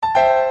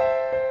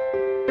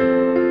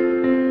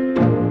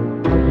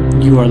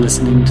You are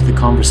listening to the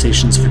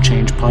Conversations for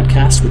Change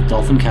podcast with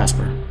Dolphin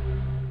Casper.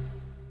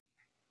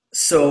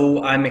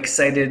 So I'm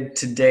excited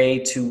today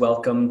to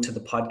welcome to the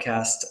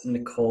podcast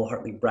Nicole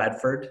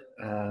Hartley-Bradford.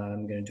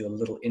 I'm going to do a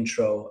little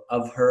intro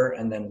of her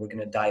and then we're going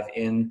to dive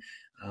in.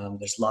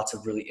 There's lots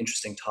of really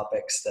interesting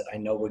topics that I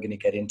know we're going to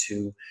get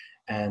into.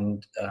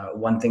 And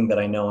one thing that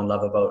I know and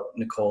love about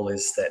Nicole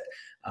is that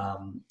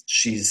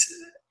she's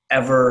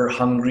ever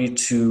hungry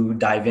to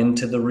dive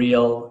into the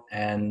real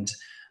and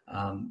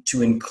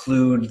to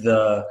include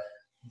the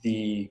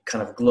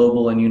kind of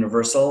global and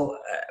universal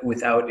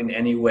without in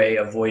any way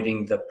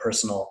avoiding the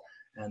personal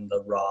and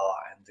the raw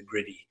and the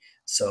gritty.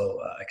 So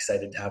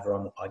excited to have her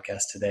on the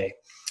podcast today.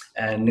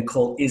 And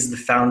Nicole is the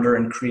founder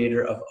and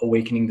creator of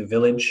Awakening the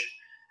Village,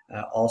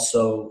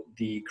 also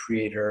the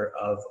creator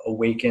of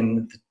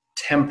Awaken, the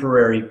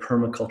temporary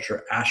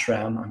permaculture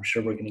ashram. I'm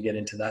sure we're going to get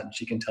into that and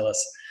she can tell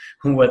us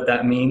what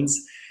that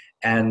means.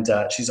 And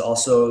she's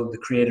also the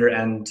creator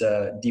and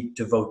deep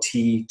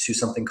devotee to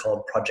something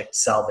called Project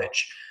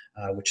Salvage,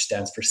 which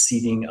stands for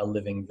Seeding a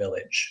Living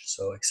Village.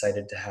 So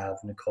excited to have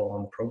Nicole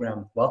on the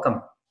program.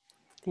 Welcome.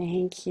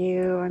 Thank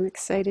you. I'm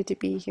excited to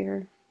be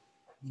here.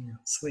 Yeah,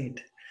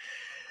 sweet.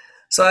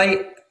 So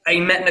I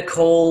met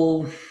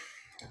Nicole, it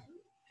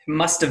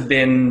must have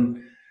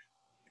been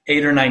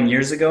 8 or 9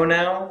 years ago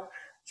now.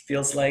 It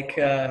feels like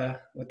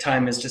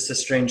time is just a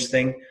strange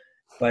thing.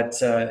 But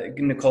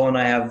Nicole and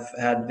I have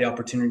had the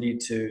opportunity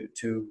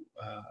to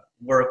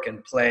work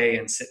and play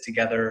and sit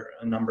together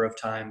a number of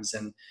times,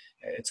 and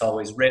it's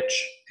always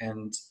rich.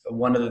 And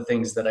one of the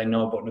things that I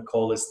know about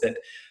Nicole is that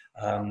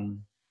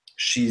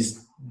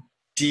she's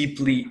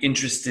deeply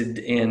interested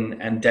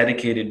in and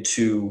dedicated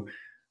to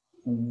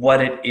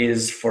what it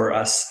is for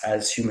us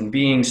as human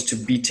beings to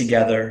be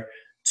together,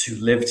 to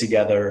live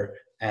together,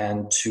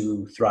 and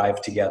to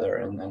thrive together.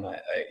 And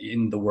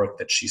in the work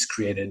that she's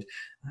created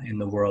in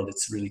the world,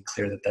 it's really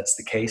clear that that's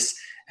the case.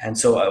 And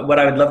so what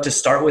I would love to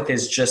start with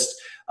is just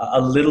a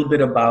little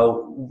bit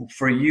about,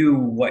 for you,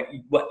 what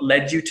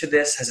led you to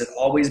this. Has it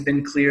always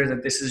been clear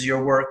that this is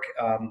your work?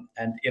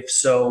 And if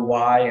so,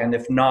 why? And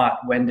if not,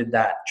 when did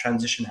that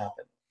transition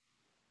happen?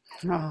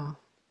 Oh,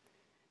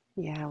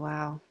 yeah,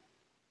 wow.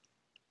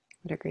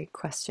 What a great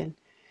question.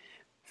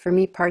 For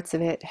me, parts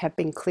of it have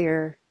been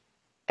clear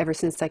ever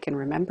since I can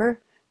remember.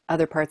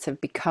 Other parts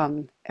have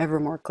become ever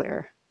more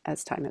clear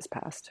as time has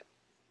passed.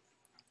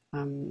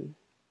 I'm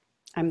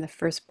the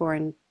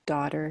firstborn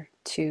daughter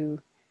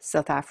to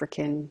South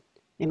African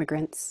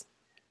immigrants.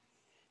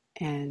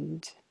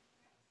 And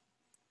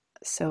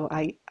so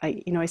I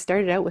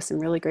started out with some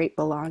really great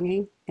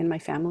belonging in my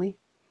family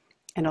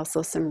and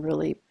also some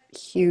really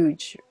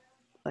huge,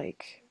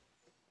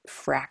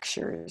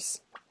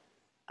 fractures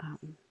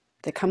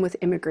that come with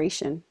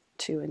immigration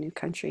to a new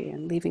country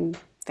and leaving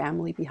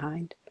family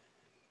behind.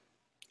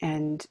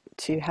 And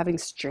to having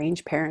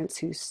strange parents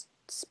who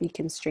speak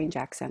in strange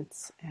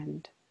accents.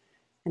 And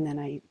then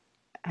I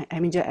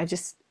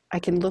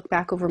can look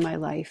back over my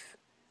life,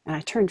 and I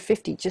turned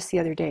 50 just the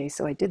other day,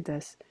 so I did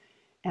this,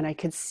 and I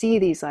could see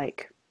these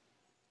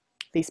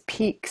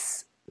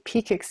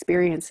peak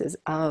experiences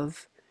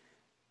of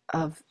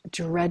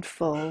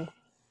dreadful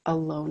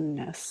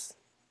aloneness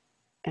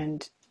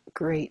and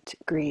great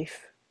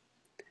grief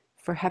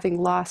for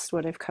having lost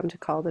what I've come to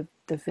call the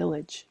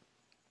village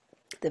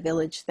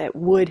that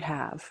would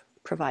have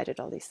provided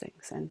all these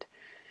things. And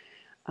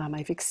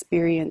I've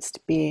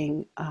experienced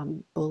being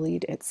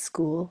bullied at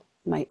school.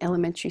 My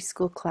elementary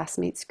school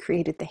classmates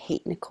created the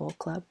Hate Nicole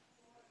Club.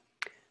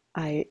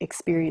 I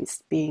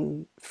experienced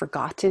being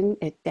forgotten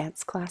at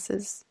dance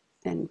classes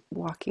and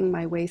walking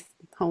my way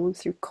home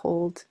through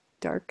cold,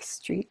 dark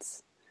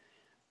streets.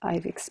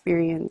 I've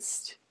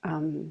experienced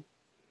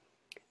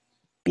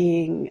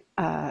being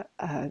a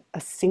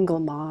single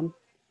mom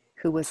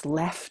who was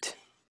left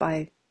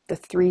by the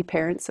 3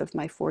 parents of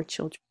my 4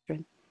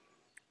 children.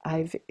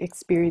 I've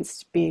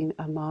experienced being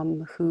a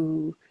mom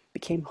who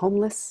became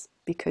homeless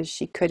because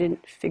she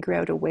couldn't figure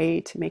out a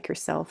way to make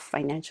herself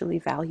financially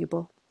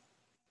valuable.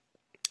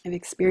 I've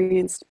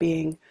experienced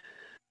being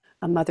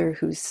a mother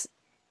whose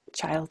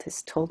child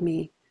has told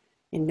me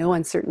in no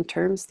uncertain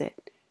terms that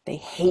they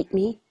hate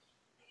me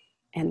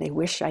and they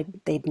wish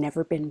they'd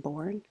never been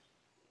born.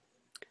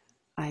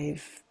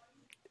 I've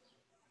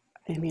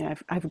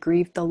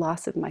grieved the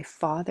loss of my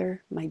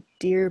father, my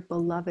dear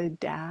beloved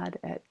dad,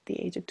 at the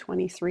age of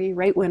 23,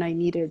 right when I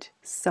needed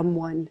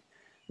someone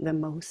the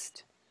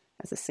most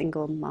as a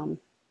single mom.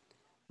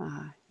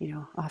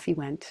 Off he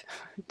went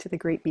to the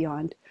great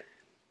beyond.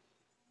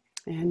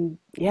 And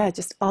yeah,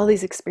 just all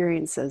these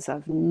experiences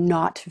of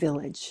not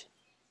village,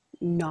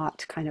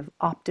 not kind of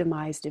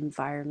optimized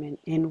environment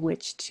in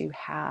which to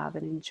have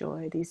and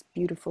enjoy these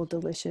beautiful,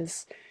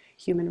 delicious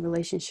human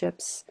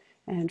relationships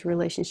and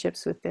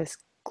relationships with this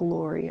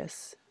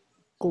glorious,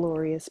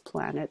 glorious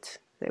planet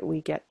that we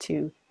get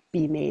to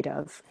be made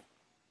of.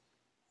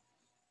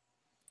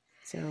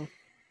 So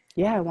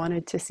yeah, I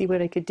wanted to see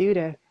what I could do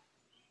to,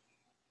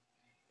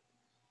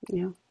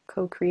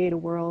 co-create a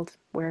world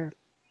where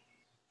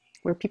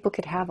people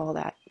could have all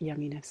that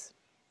yumminess.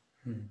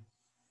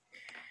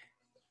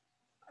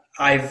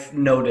 I've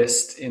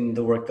noticed in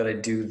the work that I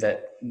do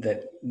that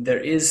there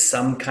is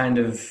some kind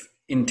of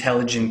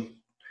intelligent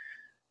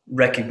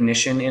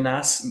recognition in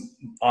us,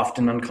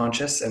 often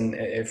unconscious, and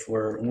if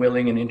we're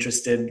willing and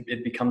interested,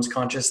 it becomes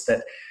conscious,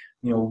 that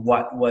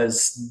what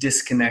was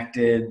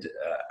disconnected,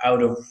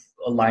 out of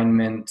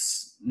alignment,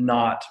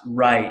 not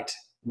right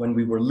when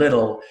we were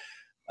little,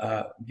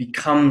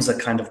 becomes a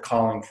kind of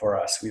calling for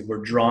us. We were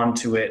drawn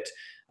to it,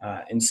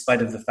 in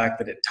spite of the fact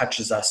that it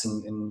touches us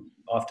in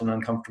often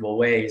uncomfortable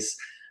ways.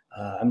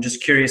 I'm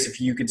just curious if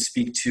you could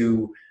speak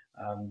to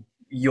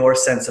your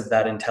sense of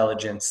that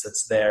intelligence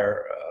that's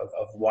there,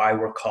 of why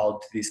we're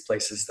called to these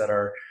places that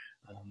are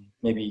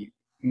maybe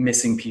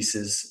missing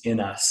pieces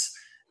in us,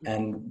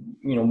 and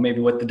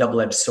maybe what the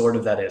double-edged sword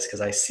of that is,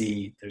 because I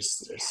see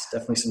there's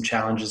definitely some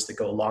challenges that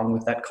go along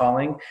with that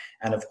calling,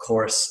 and of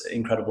course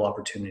incredible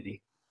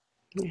opportunity.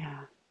 Yeah.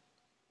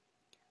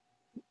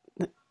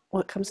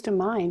 What comes to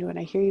mind when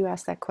I hear you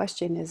ask that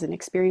question is an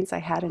experience I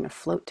had in a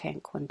float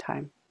tank one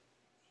time.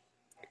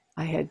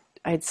 I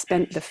had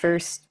spent the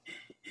first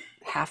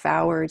half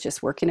hour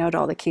just working out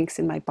all the kinks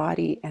in my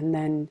body, and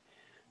then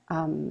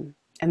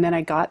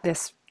I got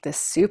this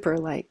super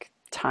like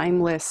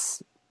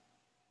timeless,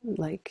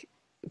 like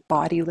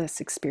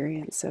bodiless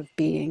experience of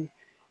being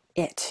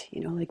it,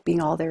 like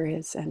being all there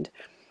is, and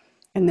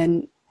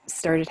then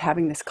started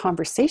having this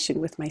conversation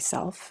with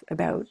myself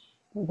about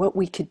what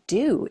we could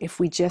do if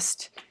we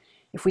just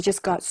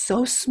got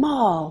so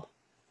small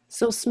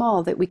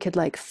that we could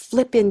like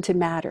flip into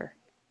matter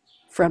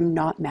from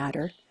not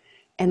matter,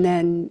 and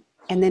then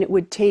it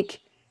would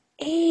take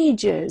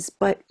ages,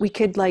 but we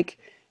could like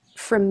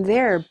from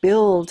there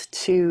build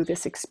to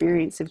this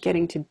experience of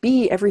getting to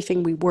be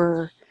everything we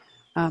were,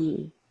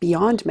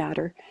 beyond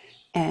matter,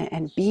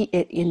 and be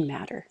it in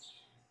matter.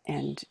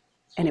 And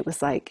it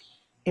was like,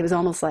 it was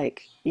almost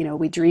like,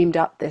 we dreamed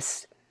up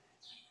this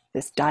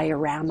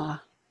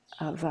diorama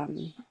of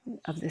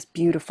this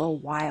beautiful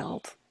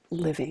wild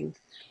living,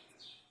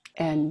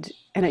 and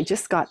I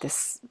just got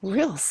this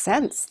real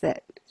sense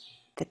that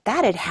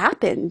had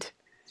happened,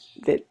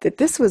 that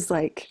this was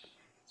like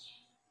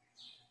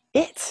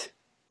it,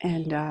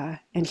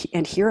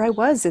 and here I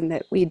was, and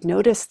that we'd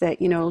noticed that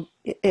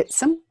at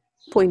some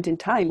point in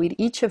time we'd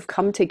each have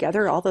come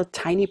together, all the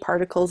tiny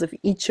particles of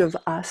each of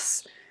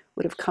us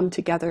would have come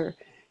together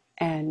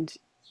and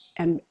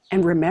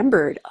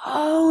remembered,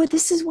 oh,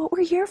 this is what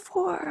we're here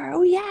for.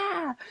 Oh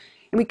yeah.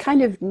 And we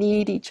kind of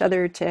need each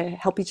other to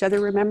help each other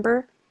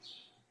remember,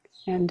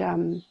 and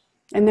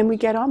then we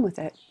get on with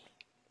it.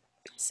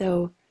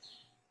 So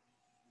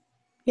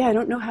yeah, I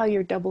don't know how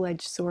your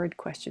double-edged sword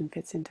question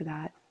fits into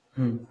that.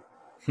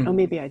 Oh,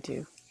 maybe I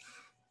do.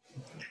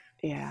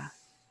 Yeah.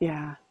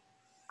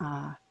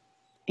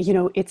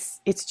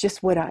 It's just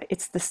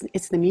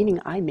it's the meaning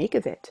I make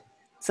of it.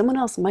 Someone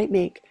else might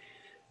make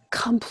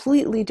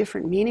completely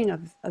different meaning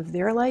of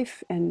their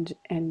life and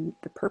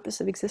the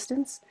purpose of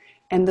existence,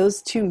 and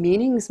those two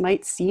meanings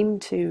might seem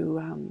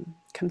to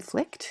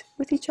conflict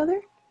with each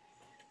other.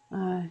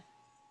 And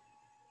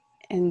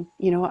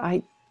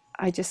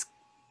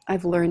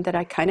I've learned that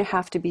I kind of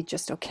have to be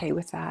just okay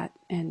with that,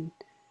 and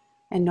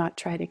not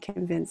try to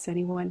convince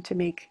anyone to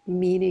make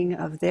meaning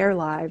of their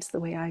lives the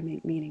way I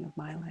make meaning of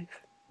my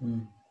life.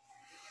 And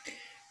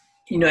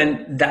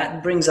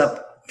that brings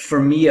up for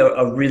me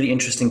a really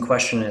interesting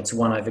question, and it's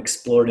one I've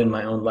explored in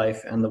my own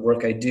life and the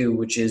work I do,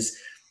 which is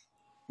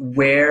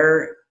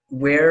where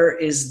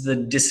is the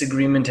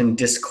disagreement and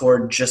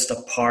discord just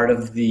a part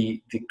of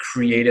the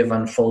creative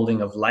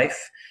unfolding of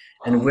life,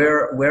 and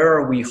where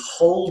are we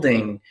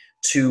holding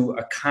to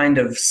a kind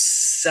of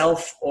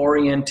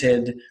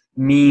self-oriented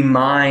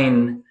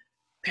me-mine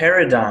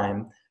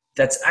paradigm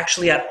that's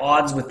actually at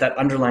odds with that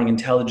underlying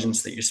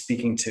intelligence that you're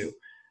speaking to.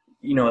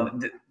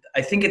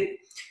 I think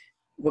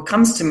what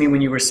comes to me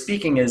when you were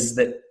speaking is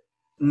that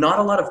not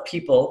a lot of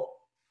people,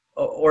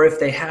 or if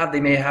they have, they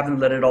may haven't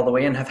let it all the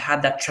way in, have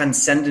had that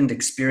transcendent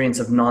experience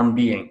of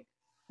non-being.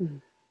 Mm-hmm.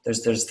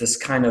 There's this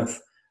kind of,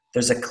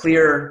 there's a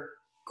clear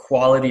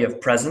quality of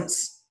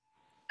presence,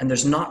 and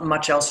there's not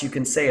much else you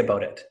can say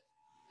about it.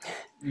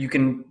 You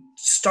can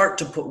start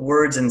to put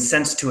words and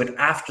sense to it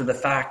after the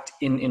fact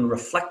in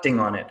reflecting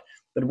on it.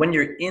 But when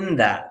you're in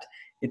that,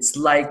 it's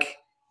like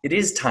it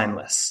is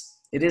timeless.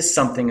 It is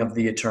something of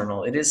the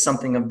eternal. It is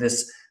something of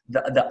this,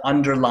 the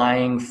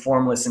underlying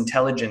formless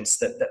intelligence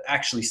that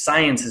actually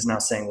science is now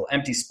saying, well,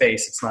 empty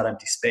space, it's not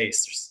empty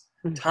space.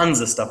 There's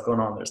tons of stuff going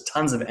on. There's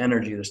tons of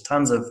energy. There's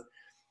tons of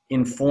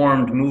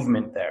informed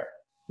movement there.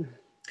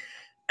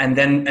 And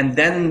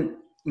then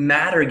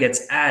matter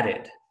gets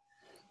added.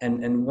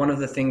 And one of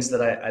the things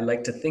that I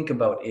like to think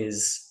about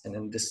is, and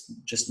then this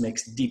just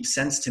makes deep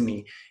sense to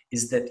me,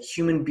 is that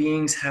human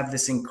beings have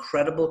this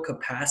incredible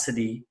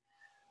capacity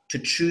to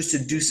choose to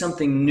do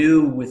something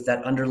new with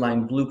that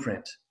underlying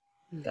blueprint,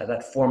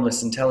 that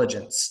formless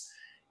intelligence.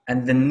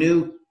 And the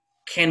new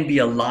can be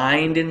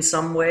aligned in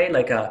some way,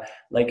 like a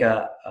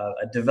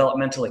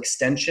developmental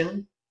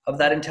extension of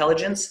that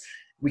intelligence.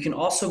 We can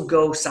also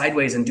go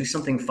sideways and do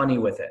something funny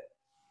with it.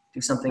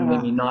 Do something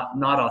maybe not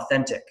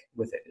authentic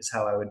with it, is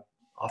how I would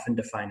often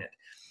define it.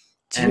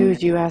 And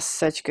Dude, you ask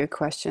such good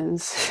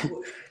questions.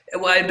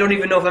 well, I don't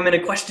even know if I'm in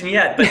a question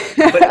yet,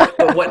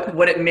 but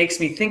what it makes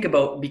me think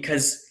about,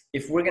 because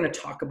if we're going to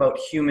talk about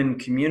human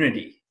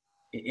community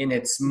in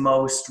its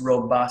most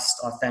robust,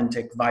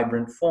 authentic,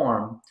 vibrant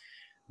form,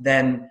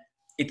 then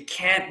it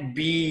can't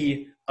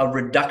be a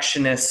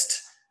reductionist,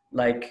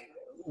 like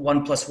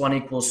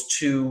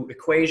 1+1=2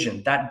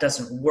 equation. That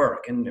doesn't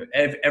work. And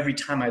every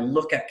time I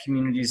look at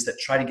communities that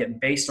try to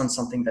get based on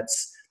something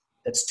that's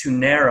too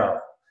narrow,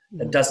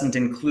 that doesn't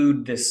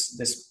include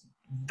this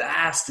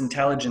vast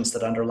intelligence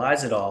that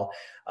underlies it all,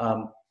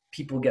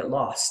 people get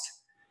lost.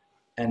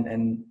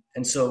 And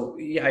so,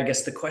 yeah, I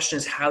guess the question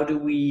is, how do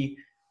we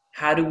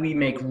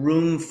make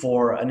room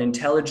for an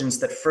intelligence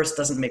that first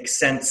doesn't make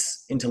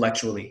sense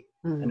intellectually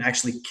and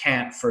actually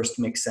can't first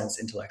make sense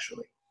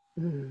intellectually?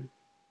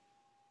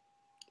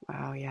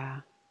 Wow,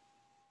 yeah.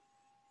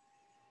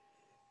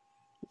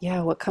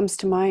 Yeah, what comes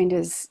to mind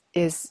is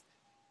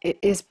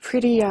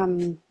pretty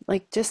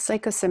like just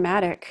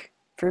psychosomatic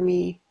for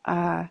me.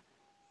 I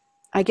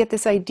get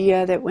this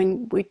idea that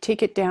when we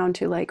take it down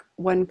to like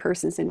one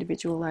person's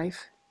individual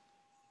life,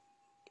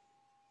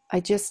 I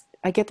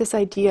get this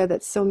idea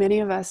that so many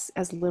of us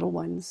as little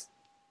ones,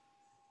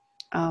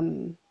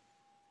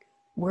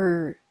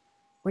 we're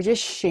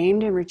just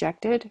shamed and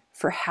rejected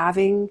for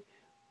having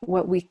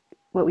what we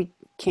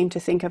came to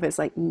think of as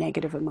like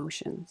negative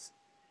emotions.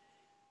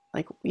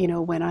 Like, you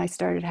know, when I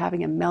started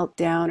having a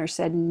meltdown or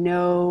said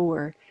no,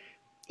 or,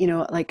 you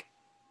know, like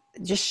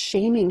just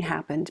shaming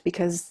happened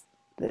because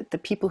the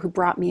people who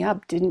brought me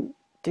up didn't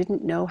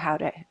know how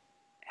to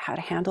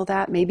handle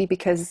that. Maybe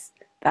because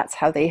that's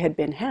how they had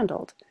been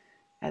handled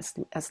as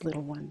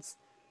little ones.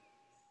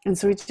 And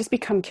so it's just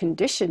become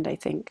conditioned, I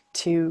think,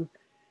 to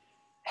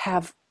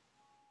have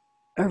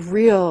a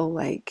real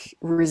like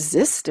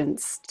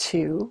resistance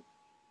to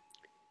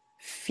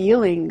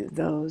feeling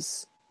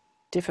those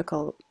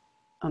difficult,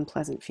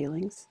 unpleasant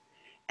feelings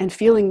and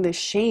feeling the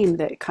shame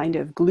that kind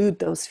of glued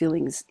those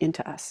feelings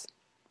into us.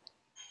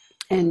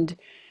 And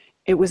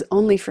it was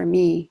only for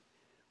me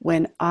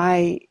when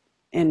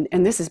and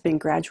this has been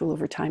gradual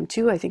over time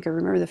too. I think I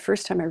remember the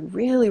first time I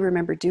really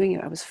remember doing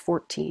it, I was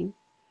 14.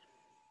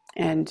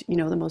 And, you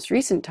know, the most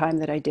recent time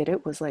that I did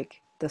it was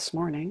like this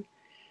morning,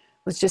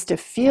 was just to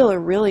feel a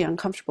really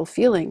uncomfortable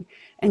feeling.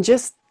 And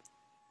just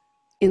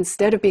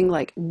instead of being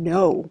like,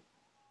 no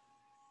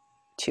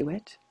to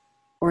it,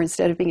 or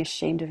instead of being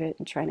ashamed of it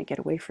and trying to get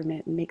away from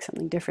it and make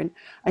something different,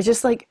 I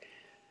just like,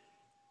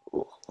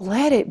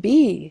 let it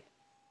be.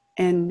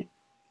 And,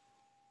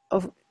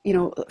 you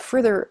know,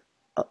 further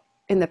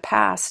in the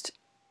past,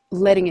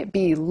 letting it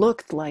be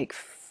looked like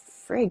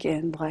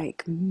friggin'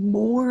 like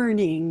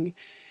mourning,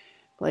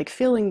 like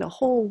filling the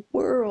whole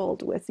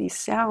world with these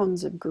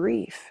sounds of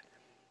grief.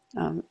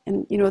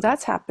 And, you know,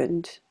 that's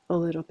happened a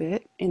little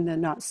bit in the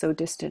not so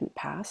distant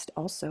past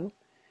also.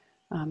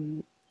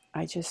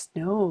 I just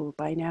know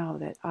by now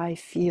that I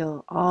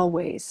feel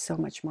always so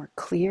much more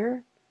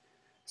clear,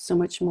 so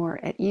much more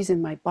at ease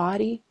in my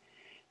body,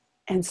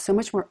 and so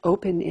much more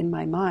open in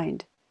my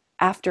mind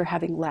after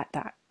having let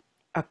that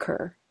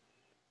occur.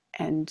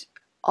 And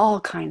all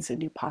kinds of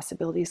new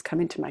possibilities come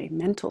into my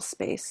mental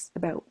space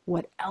about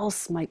what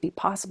else might be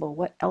possible,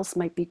 what else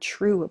might be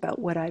true about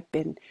what I've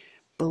been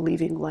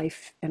believing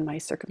life and my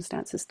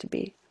circumstances to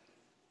be.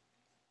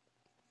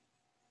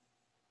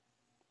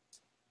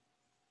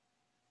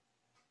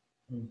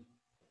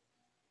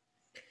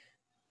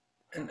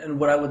 And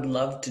what I would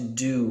love to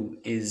do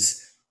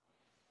is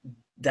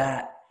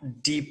that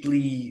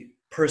deeply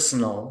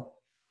personal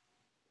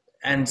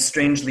and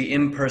strangely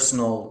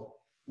impersonal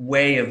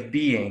way of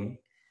being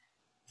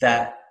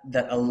that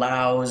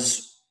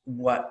allows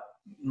what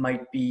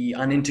might be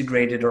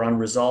unintegrated or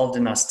unresolved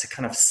in us to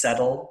kind of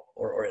settle,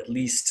 or at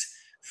least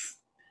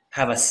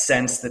have a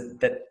sense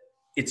that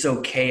it's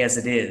okay as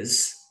it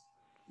is.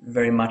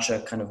 Very much a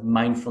kind of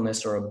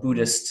mindfulness or a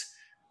Buddhist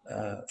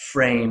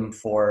frame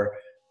for,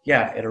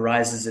 yeah, it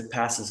arises, it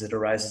passes, it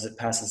arises, it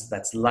passes,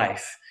 that's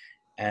life.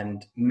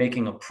 And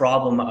making a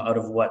problem out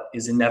of what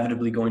is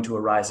inevitably going to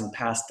arise and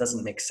pass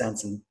doesn't make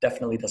sense and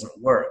definitely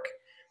doesn't work.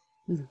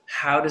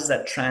 How does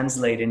that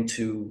translate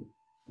into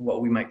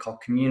what we might call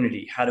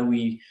community? How do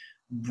we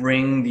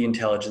bring the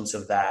intelligence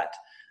of that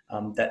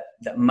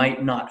that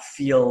might not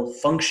feel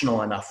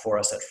functional enough for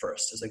us at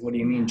first? It's like, what do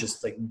you mean?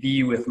 Just like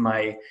be with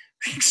my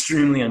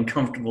extremely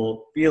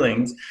uncomfortable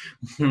feelings?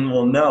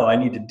 Well, no, I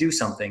need to do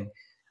something.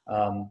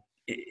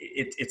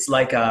 It's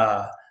like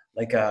a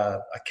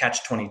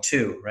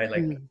catch-22, right?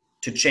 Like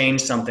to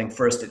change something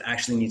first, it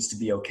actually needs to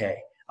be okay.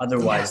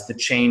 Otherwise, the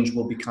change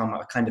will become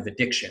a kind of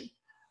addiction,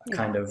 a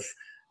kind of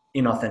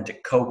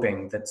inauthentic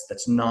coping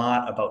that's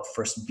not about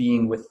first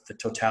being with the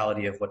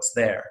totality of what's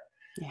there.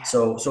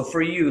 So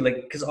for you, like,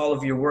 because all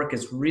of your work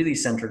is really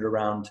centered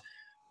around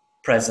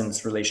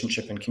presence,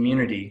 relationship, and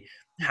community,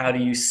 how do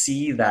you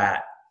see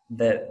that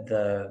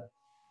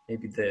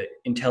maybe the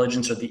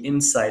intelligence or the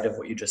insight of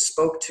what you just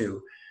spoke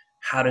to,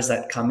 how does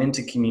that come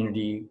into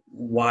community?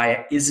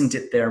 Why isn't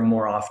it there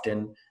more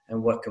often?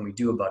 and what can we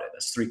do about it?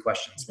 That's 3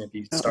 questions.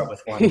 Maybe start Uh-oh.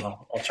 with one, and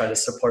I'll try to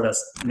support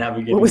us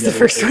navigating. What was the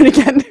first one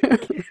again?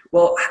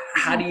 Well,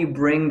 how do you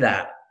bring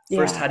that?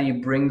 First, Yeah. how do you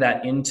bring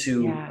that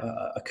into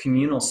Yeah. a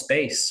communal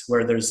space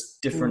where there's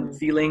different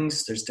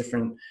feelings, there's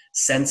different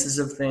senses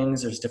of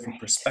things, there's different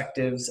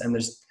perspectives, and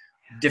there's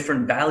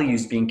different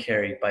values being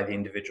carried by the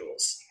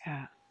individuals?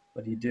 Yeah.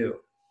 What do you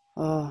do?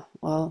 Oh,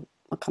 well,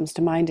 what comes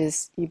to mind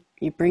is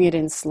you bring it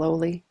in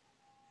slowly.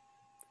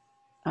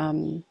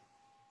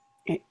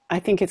 I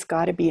think it's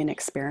got to be an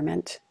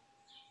experiment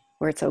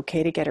where it's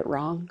okay to get it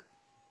wrong.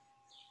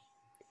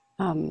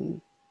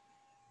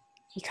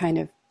 You kind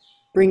of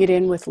bring it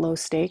in with low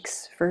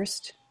stakes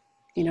first.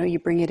 You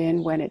bring it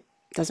in when it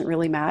doesn't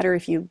really matter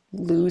if you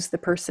lose the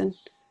person,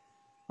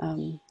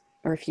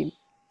 or if you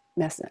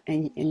mess,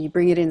 and you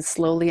bring it in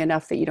slowly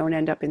enough that you don't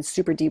end up in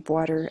super deep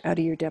water out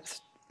of your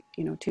depth,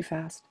 too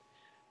fast.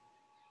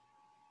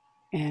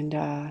 And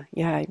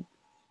yeah, I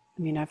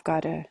mean,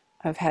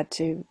 I've had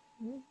to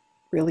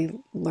really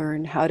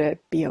learn how to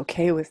be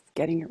okay with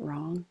getting it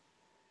wrong.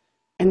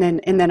 And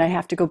then I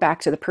have to go back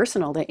to the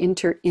personal, the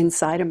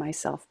inside of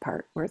myself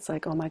part, where it's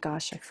like, oh my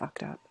gosh, I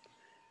fucked up.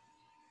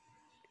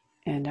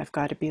 And I've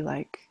got to be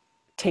like,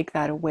 take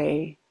that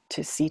away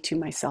to see to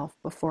myself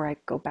before I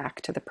go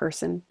back to the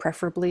person,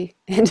 preferably.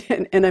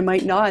 And I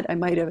might not. I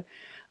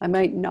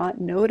might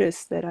not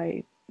notice that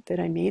I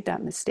made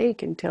that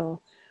mistake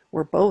until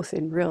we're both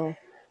in real,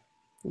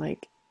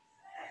 like,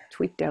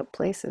 tweaked out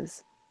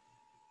places.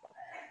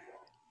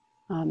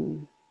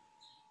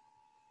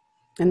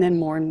 And then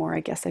more and more, I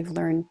guess I've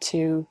learned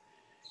to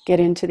get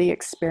into the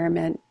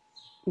experiment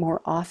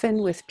more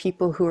often with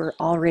people who are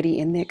already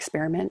in the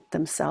experiment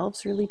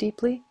themselves really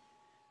deeply,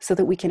 so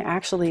that we can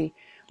actually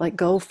like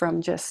go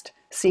from just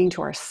seeing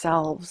to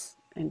ourselves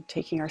and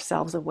taking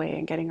ourselves away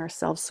and getting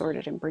ourselves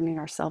sorted and bringing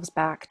ourselves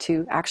back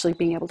to actually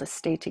being able to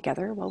stay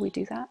together while we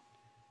do that,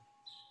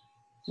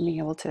 and being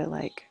able to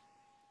like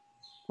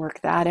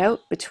work that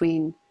out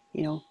between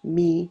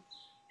me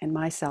and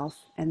myself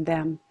and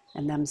them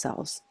and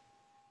themselves.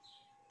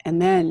 And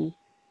then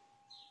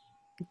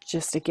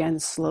just again,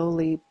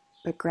 slowly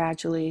but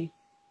gradually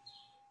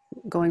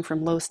going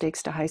from low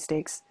stakes to high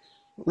stakes,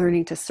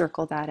 learning to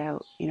circle that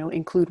out,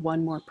 include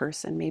one more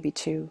person, maybe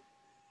 2,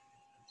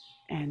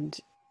 and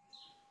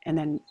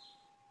then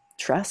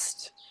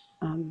trust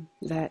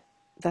that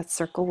that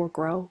circle will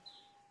grow.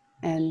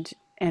 And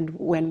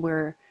when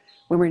we're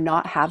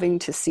not having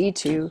to see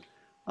to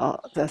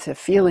the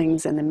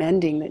feelings and the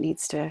mending that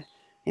needs to,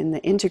 and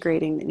the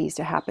integrating that needs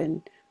to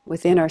happen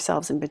within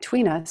ourselves and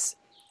between us,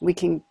 we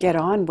can get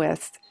on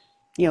with,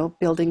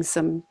 building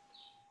some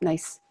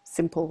nice,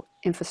 simple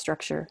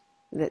infrastructure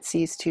that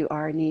sees to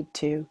our need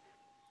to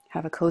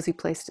have a cozy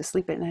place to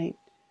sleep at night,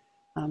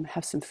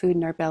 have some food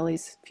in our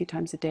bellies a few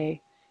times a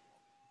day,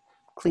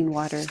 clean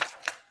water,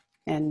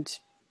 and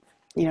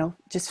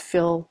just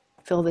fill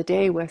the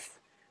day with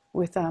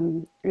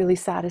really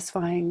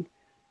satisfying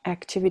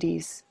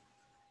activities.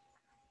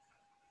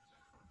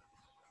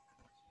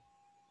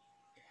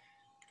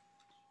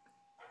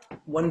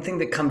 One thing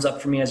that comes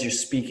up for me as you're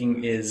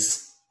speaking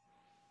is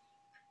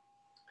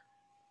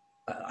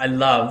I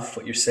love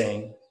what you're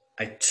saying.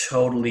 I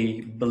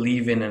totally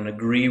believe in and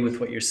agree with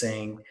what you're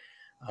saying.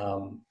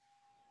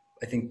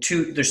 I think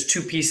there's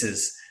 2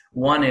 pieces.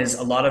 One is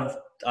a lot of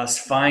us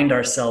find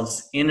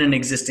ourselves in an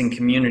existing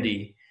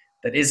community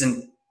that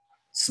isn't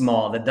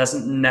small, that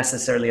doesn't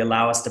necessarily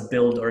allow us to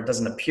build, or it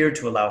doesn't appear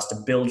to allow us to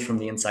build from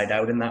the inside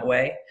out in that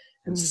way,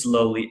 and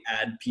slowly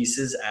add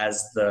pieces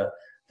as the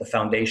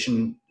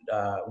foundation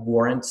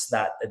warrants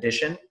that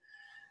addition.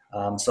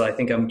 So I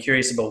think I'm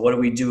curious about what do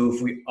we do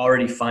if we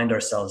already find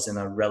ourselves in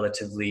a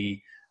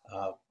relatively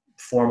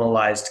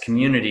formalized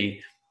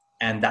community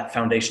and that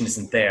foundation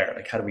isn't there?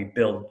 Like, how do we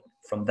build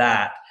from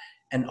that?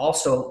 And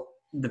also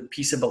the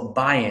piece about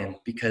buy-in,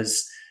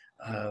 because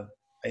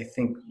I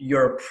think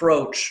your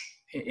approach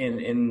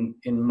in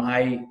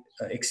my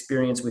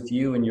experience with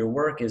you and your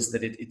work is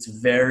that it's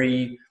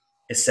very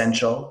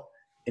essential,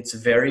 it's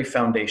very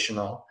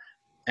foundational,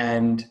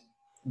 and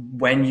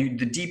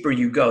the deeper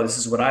you go, this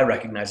is what I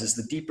recognize, is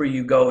the deeper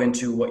you go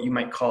into what you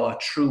might call a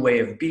true way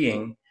of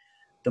being,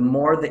 the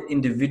more the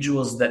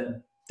individuals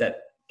that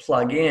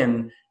plug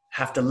in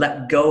have to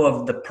let go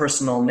of the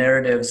personal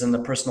narratives and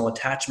the personal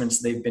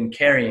attachments they've been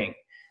carrying.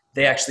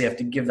 They actually have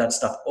to give that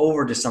stuff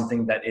over to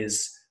something that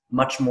is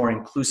much more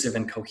inclusive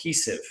and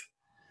cohesive.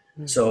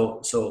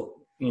 So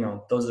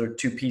those are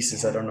 2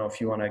 pieces. I don't know if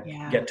you want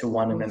to get to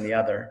one and then the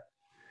other.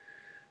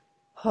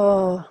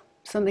 Oh,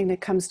 something that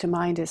comes to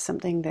mind is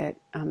something that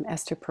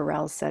Esther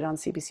Perel said on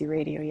CBC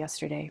Radio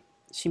yesterday.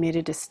 She made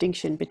a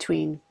distinction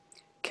between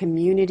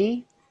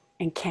community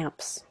and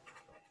camps.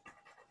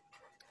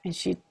 And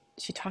she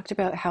talked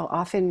about how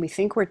often we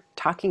think we're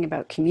talking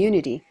about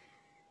community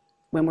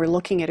when we're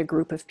looking at a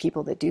group of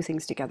people that do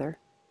things together,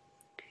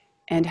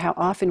 and how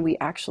often we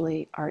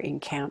actually are in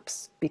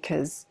camps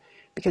because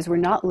we're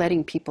not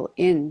letting people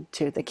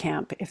into the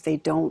camp if they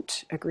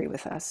don't agree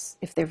with us,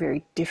 if they're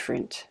very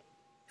different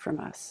from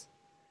us.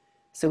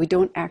 So we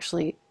don't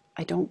actually,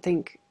 I don't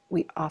think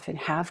we often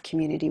have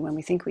community. When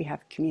we think we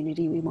have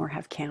community, we more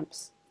have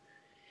camps.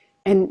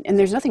 And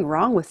there's nothing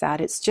wrong with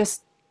that. It's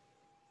just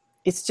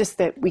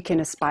that we can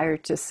aspire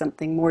to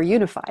something more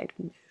unified,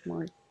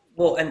 more.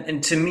 Well,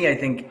 and to me, I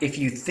think if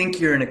you think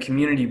you're in a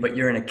community but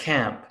you're in a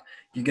camp,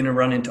 you're going to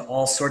run into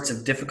all sorts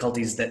of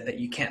difficulties that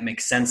you can't make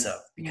sense of,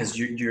 Yeah. because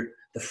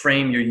the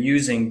frame you're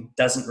using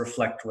doesn't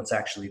reflect what's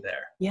actually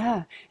there.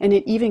 Yeah, and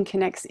it even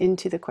connects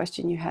into the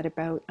question you had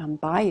about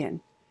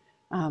buy-in.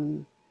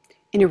 Um,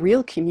 in a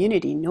real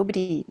community,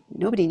 nobody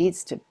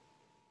needs to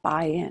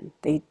buy in.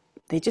 They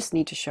just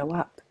need to show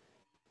up,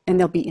 and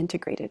they'll be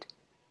integrated.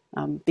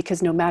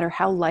 Because no matter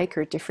how like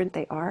or different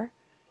they are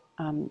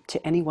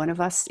to any one of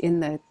us in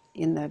the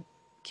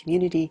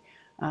community,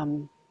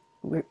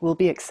 we'll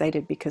be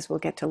excited because we'll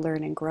get to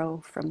learn and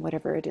grow from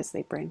whatever it is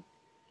they bring,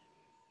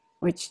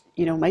 which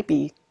might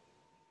be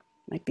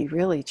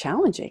really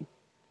challenging,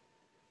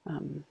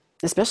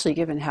 especially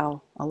given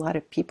how a lot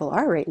of people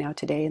are right now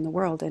today in the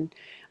world. And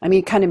I mean,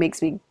 it kind of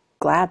makes me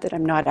glad that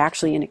I'm not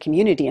actually in a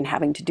community and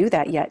having to do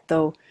that yet,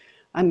 though.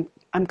 I'm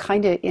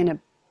kind of in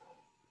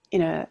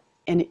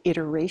an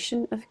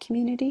iteration of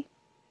community,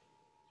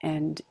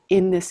 and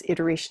in this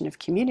iteration of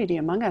community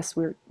among us,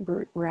 we're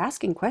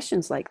asking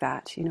questions like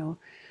that.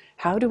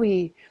 How do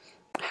we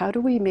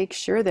make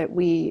sure that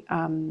we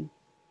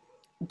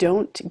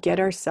don't get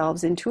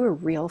ourselves into a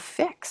real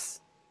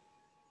fix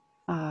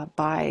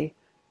by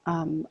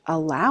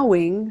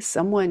allowing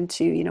someone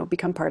to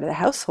become part of the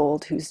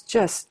household who's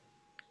just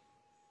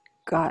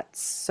got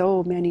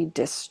so many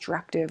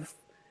destructive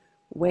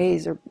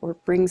ways, or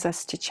brings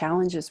us to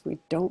challenges we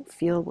don't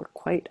feel we're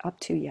quite up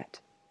to yet.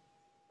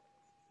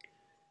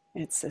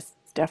 It's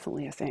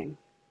definitely a thing.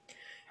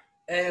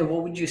 And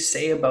what would you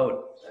say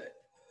about,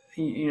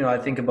 I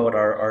think about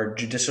our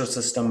judicial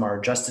system, our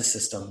justice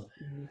system,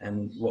 Mhm.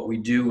 and what we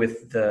do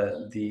with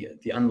the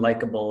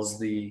unlikables,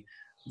 the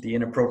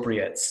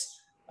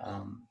inappropriates,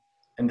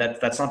 and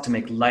that's not to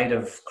make light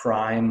of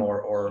crime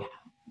or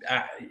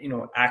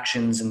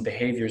actions and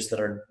behaviors that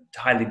are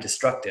highly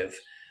destructive.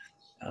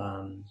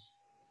 Um,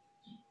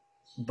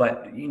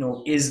 but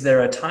is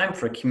there a time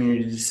for a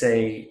community to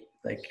say,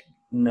 like,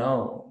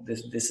 no,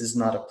 this is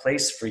not a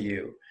place for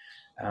you?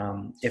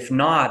 If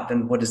not,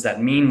 then what does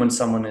that mean when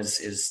someone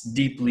is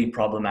deeply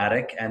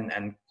problematic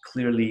and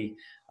clearly,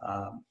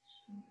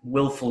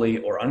 willfully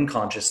or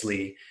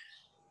unconsciously,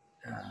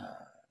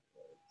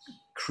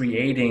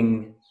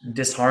 creating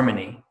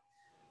disharmony?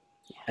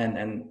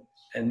 And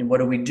what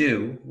do we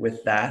do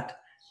with that?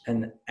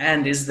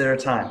 And is there a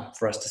time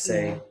for us to Yeah.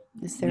 say,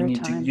 Is there you a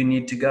need to time? you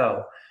need to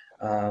go?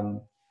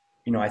 Um,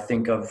 I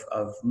think of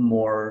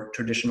more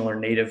traditional or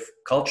native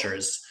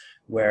cultures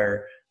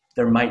where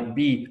there might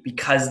be,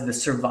 because the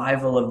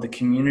survival of the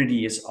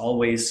community is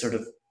always sort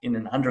of in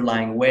an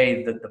underlying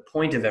way, that the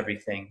point of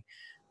everything,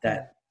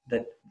 that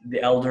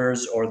the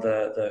elders or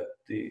the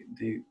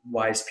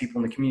wise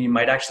people in the community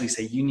might actually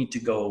say, you need to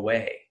go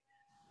away.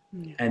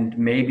 Yeah. And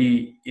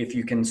maybe if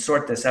you can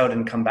sort this out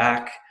and come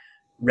back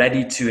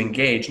ready to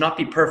engage, not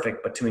be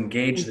perfect, but to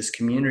engage this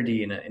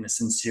community in a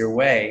sincere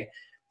way,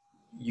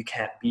 you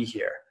can't be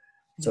here.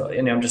 So, Yeah.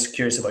 and I'm just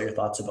curious about your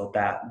thoughts about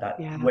that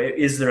Yeah. way.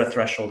 Is there a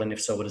threshold? And if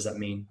so, what does that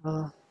mean?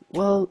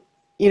 Well,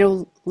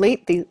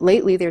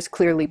 lately there's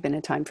clearly been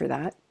a time for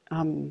that,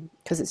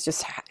 because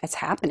it's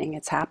happening.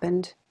 It's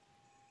happened.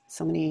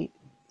 So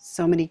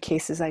many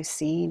cases I've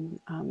seen,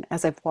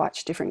 as I've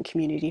watched different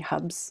community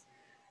hubs,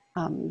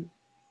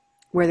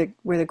 where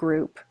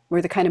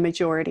the kind of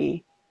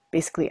majority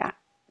basically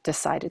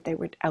decided they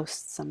would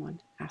oust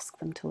someone, ask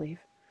them to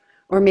leave,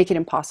 or make it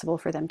impossible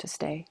for them to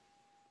stay.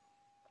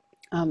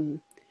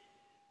 Um,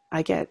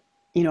 I get,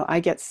 I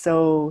get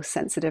so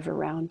sensitive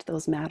around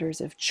those matters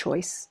of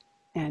choice,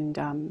 and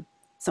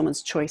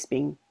someone's choice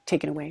being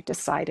taken away,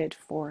 decided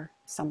for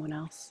someone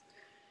else.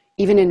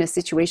 Even in a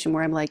situation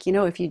where I'm like,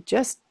 if you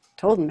just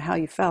told them how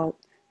you felt,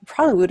 they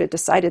probably would have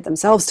decided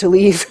themselves to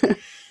leave.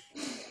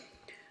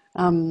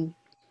 um,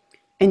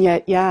 and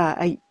yet, yeah,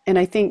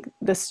 I think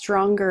the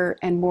stronger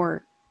and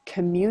more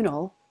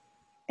communal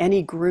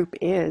any group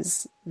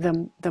is,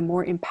 the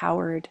more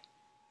empowered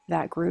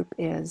that group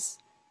is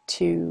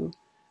to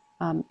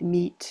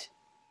meet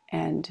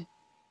and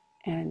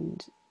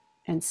and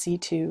and see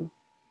to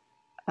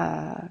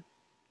uh,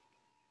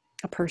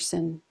 a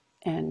person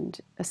and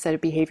a set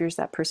of behaviors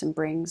that person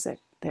brings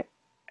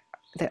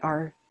that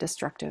are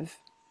destructive.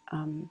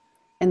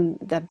 And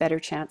the better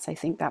chance I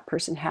think that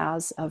person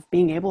has of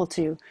being able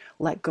to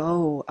let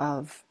go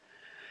of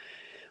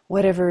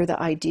whatever the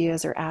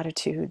ideas or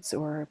attitudes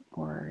or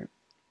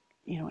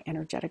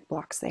energetic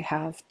blocks they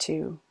have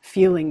to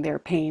feeling their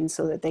pain,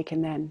 so that they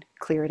can then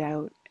clear it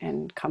out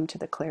and come to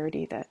the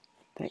clarity that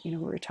we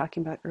were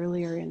talking about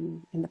earlier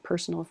in the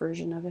personal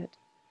version of it.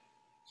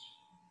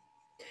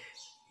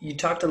 You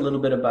talked a little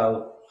bit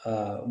about,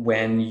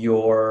 when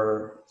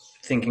you're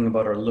thinking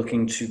about or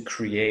looking to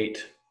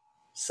create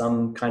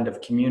some kind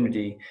of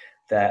community,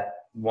 that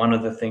one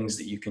of the things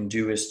that you can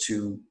do is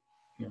to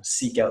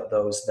seek out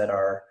those that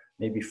are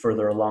maybe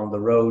further along the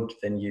road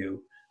than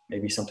you.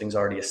 Maybe something's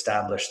already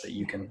established that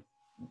you can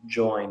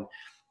join.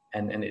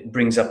 And it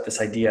brings up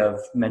this idea of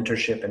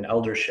mentorship and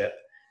eldership,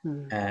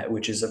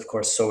 which is of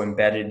course so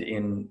embedded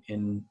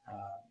in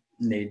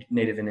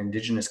Native and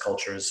Indigenous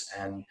cultures,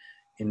 and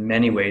in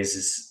many ways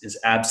is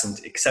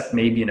absent, except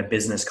maybe in a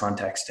business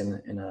context,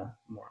 in a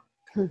more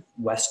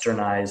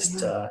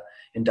westernized,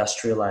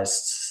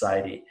 industrialized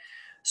society.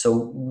 So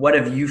what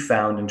have you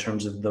found in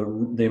terms of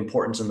the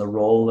importance and the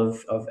role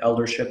of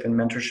eldership and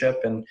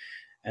mentorship,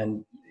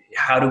 and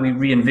how do we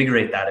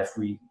reinvigorate that if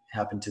we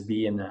happen to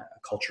be in a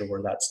culture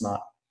where that's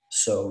not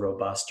so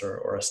robust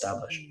or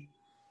established?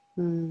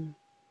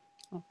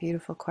 Oh,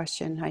 beautiful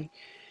question. I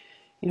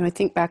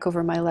think back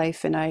over my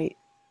life, and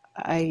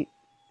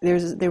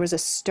there was a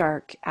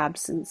stark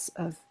absence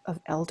of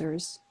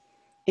elders,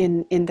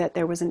 in that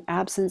there was an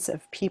absence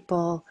of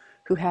people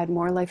who had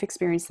more life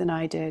experience than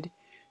I did,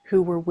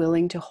 who were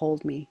willing to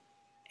hold me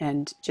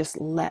and just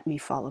let me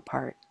fall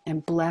apart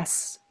and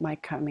bless my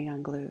coming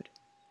unglued.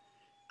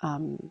 I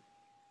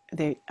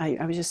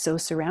was just so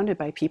surrounded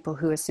by people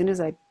who, as soon as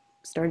I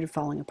started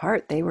falling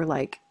apart, they were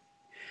like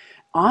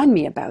on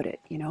me about it,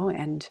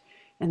 and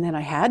then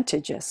I had to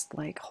just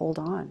like hold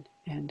on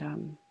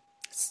and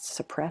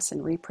suppress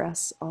and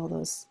repress all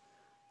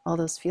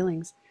those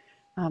feelings.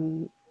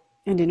 And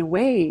in a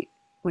way,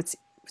 what's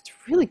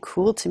really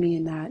cool to me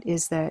in that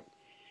is that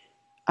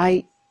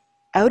I,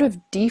 out of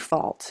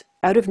default,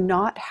 out of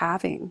not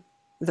having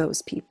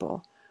those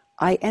people,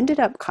 I ended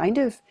up kind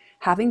of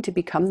having to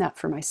become that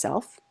for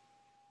myself.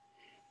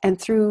 And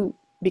through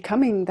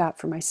becoming that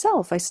for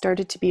myself, I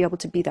started to be able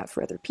to be that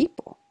for other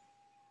people.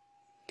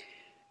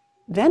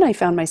 Then I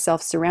found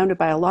myself surrounded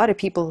by a lot of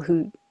people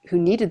who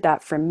needed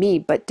that from me,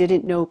 but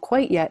didn't know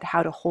quite yet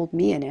how to hold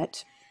me in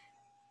it.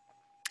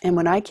 And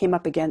when I came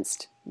up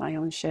against my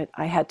own shit,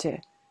 I had to,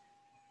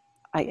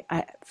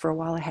 for a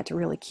while, I had to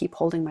really keep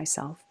holding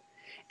myself.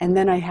 And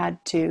then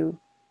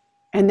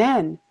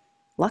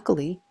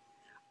luckily,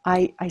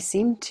 I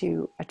seemed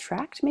to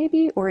attract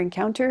maybe or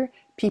encounter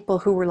people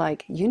who were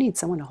like, you need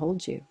someone to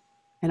hold you.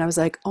 And I was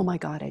like, oh my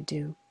God, I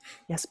do.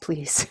 Yes,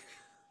 please.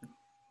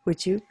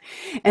 Would you?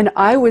 And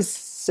I was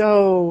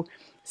so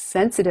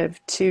sensitive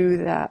to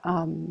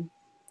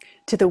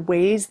the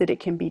ways that it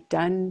can be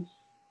done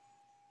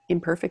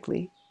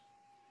imperfectly,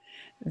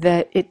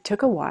 that it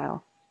took a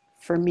while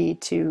for me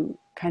to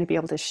kind of be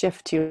able to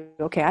shift to,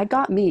 okay, I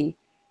got me,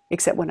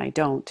 except when I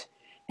don't.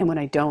 And when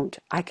I don't,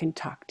 I can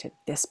talk to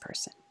this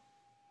person.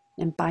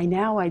 And by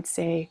now I'd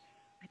say,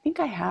 I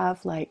think I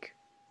have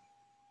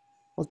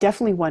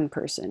definitely one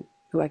person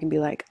who I can be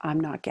like, I'm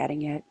not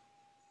getting it.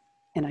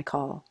 And I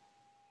call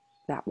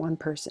that one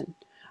person.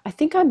 I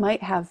think I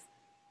might have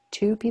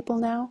two people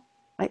now.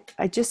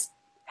 I just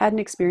had an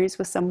experience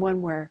with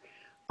someone where,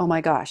 oh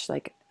my gosh,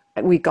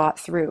 we got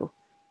through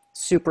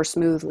super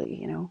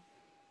smoothly,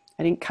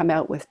 I didn't come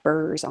out with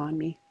burrs on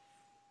me.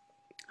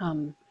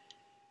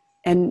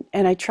 And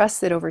I trust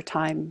that over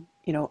time,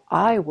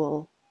 I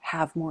will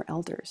have more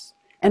elders,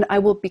 and I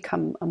will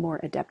become a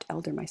more adept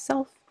elder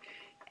myself.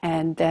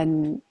 And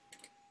then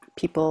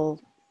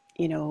people,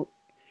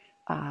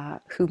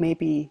 who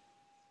maybe,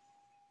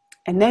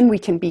 and then we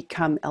can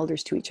become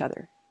elders to each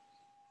other.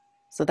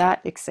 So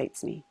that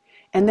excites me.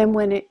 And then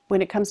when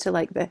it comes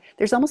to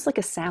there's almost like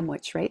a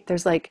sandwich, right?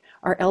 There's like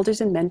our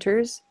elders and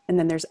mentors, and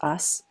then there's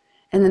us,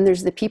 and then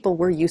there's the people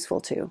we're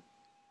useful to.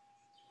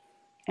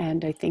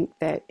 And I think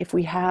that if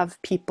we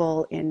have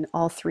people in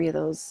all three of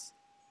those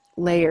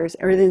layers,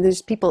 or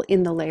there's people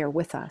in the layer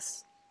with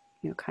us,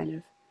 kind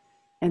of,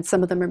 and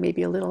some of them are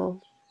maybe a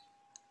little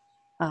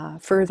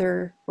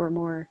further or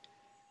more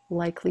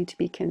likely to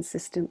be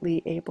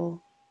consistently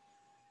able.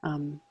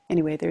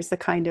 Anyway, there's the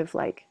kind of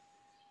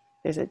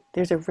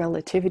there's a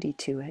relativity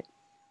to it.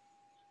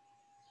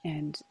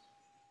 And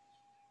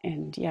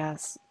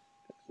yes,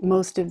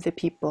 most of the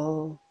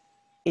people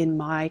in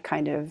my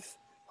kind of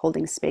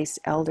holding space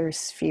elder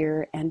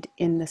sphere, and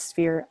in the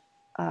sphere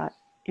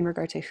in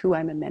regard to who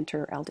I'm a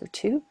mentor or elder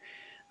to,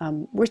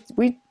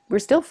 we're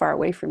still far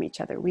away from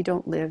each other. We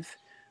don't live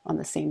on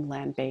the same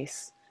land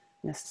base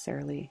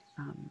necessarily,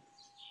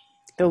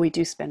 though we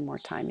do spend more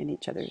time in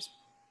each other's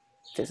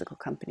physical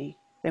company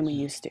than we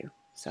used to.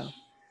 So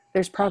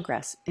there's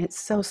progress. It's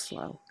so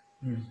slow,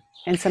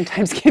 and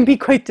sometimes can be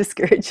quite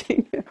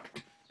discouraging.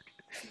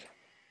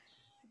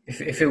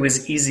 If it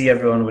was easy,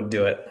 everyone would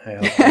do it, I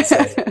often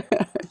say.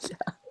 Yeah.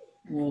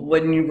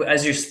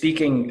 As you're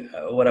speaking,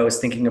 what I was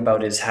thinking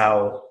about is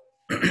how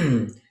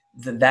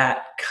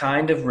that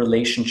kind of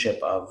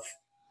relationship of,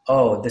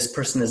 oh, this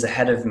person is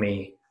ahead of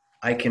me,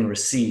 I can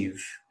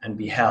receive and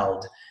be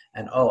held,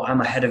 and oh,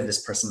 I'm ahead of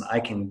this person, I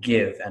can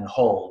give and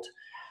hold.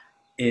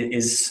 It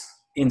is,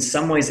 in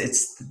some ways,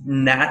 it's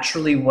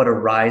naturally what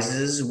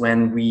arises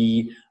when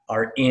we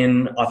are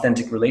in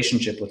authentic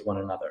relationship with one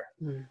another.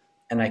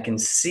 And I can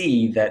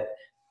see that,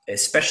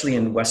 especially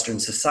in Western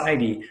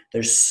society,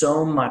 there's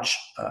so much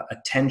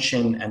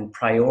attention and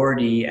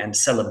priority and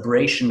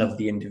celebration of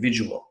the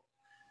individual.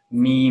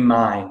 Me,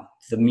 mine,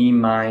 the me,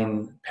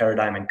 mine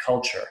paradigm and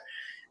culture.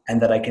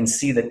 And that I can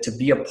see that to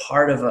be a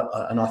part of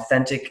an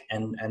authentic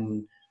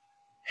and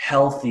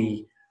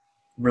healthy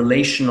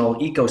relational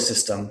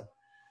ecosystem,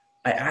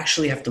 I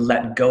actually have to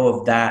let go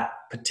of that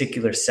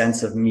particular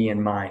sense of me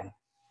and mine.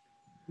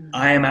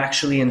 I am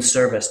actually in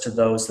service to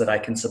those that I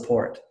can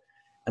support.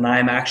 And I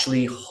am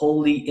actually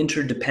wholly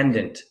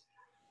interdependent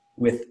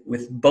with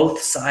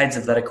both sides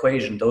of that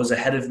equation, those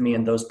ahead of me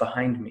and those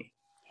behind me.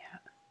 Yeah.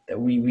 That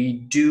we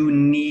do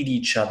need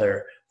each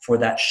other for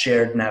that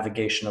shared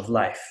navigation of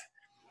life.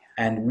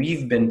 And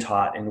we've been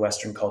taught in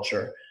Western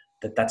culture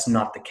that that's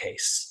not the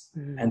case.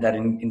 And that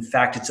in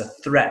fact, it's a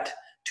threat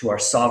to our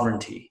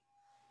sovereignty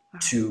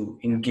to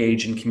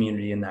engage in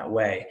community in that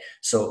way.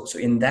 So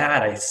in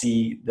that, I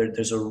see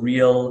there's a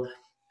real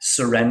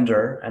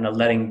surrender and a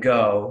letting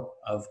go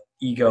of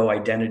ego,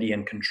 identity,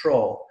 and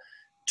control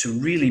to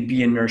really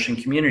be in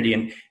nourishing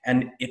community.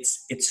 And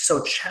it's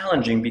so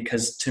challenging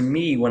because to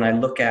me, when I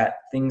look at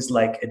things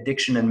like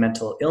addiction and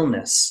mental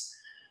illness,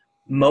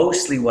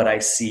 mostly what I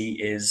see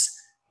is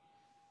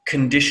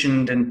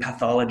conditioned and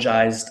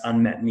pathologized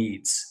unmet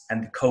needs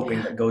and the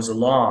coping that goes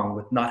along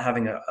with not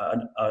having a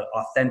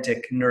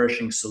authentic,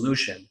 nourishing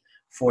solution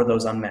for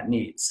those unmet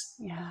needs.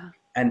 Yeah.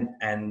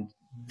 And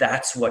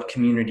that's what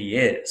community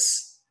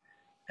is.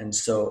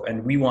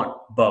 And we want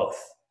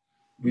both.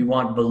 We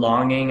want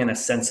belonging and a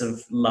sense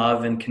of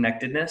love and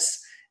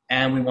connectedness,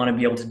 and we want to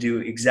be able to do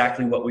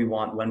exactly what we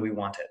want when we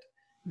want it.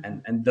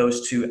 And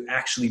those two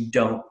actually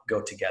don't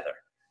go together.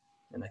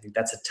 And I think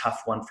that's a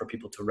tough one for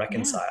people to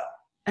reconcile.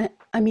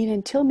 I mean,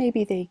 until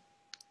maybe they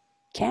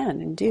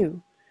can and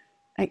do,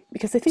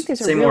 because I think there's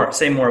say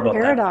more about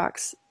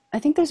paradox. That. I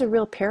think there's a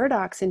real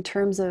paradox in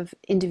terms of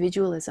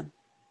individualism,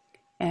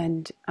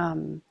 and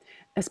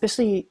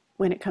especially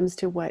when it comes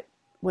to what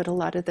a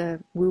lot of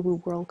the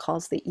woo-woo world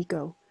calls the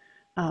ego.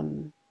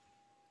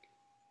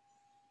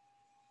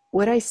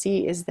 What I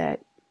see is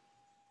that,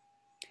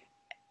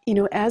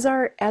 as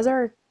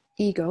our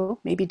ego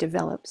maybe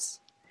develops,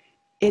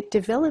 it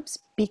develops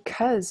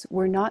because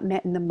we're not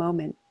met in the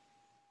moment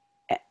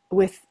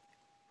with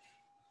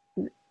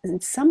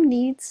some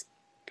needs.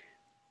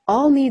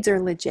 All needs are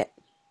legit,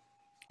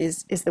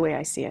 is the way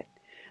I see it.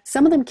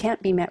 Some of them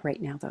can't be met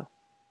right now, though.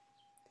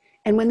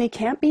 And when they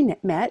can't be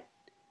met,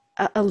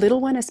 a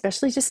little one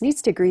especially just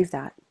needs to grieve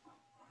that.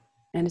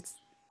 And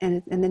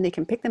then they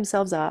can pick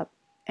themselves up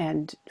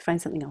and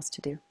find something else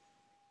to do.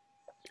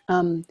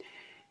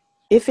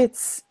 If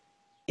it's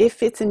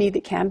a need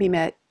that can be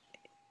met,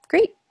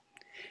 great.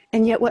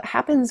 And yet what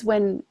happens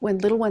when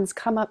little ones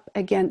come up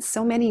against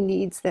so many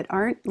needs that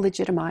aren't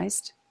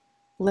legitimized,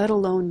 let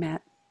alone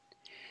met,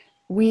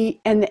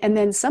 and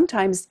then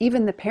sometimes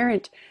even the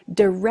parent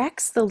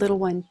directs the little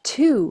one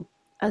to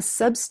a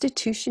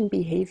substitution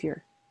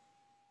behavior.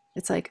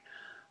 It's like,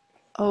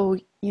 oh,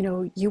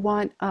 you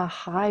want a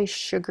high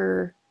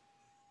sugar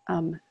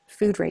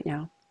food right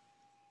now.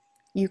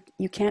 You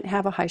can't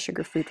have a high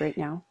sugar food right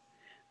now,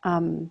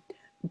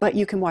 but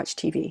you can watch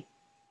TV.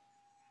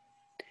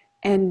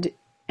 And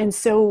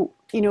so,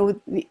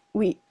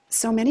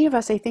 so many of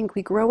us, I think,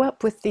 we grow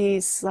up with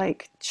these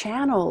like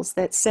channels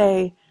that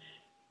say,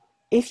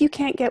 if you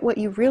can't get what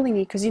you really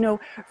need, because,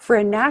 for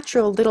a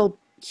natural little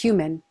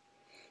human,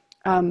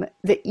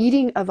 the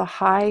eating of a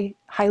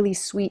highly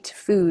sweet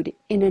food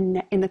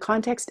in the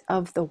context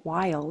of the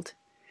wild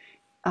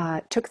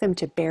took them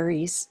to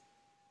berries,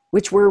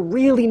 which were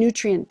really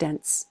nutrient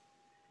dense.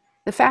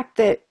 The fact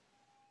that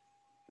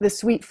the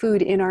sweet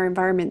food in our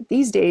environment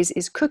these days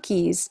is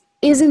cookies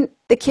isn't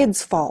the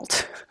kid's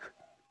fault.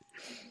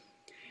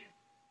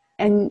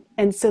 And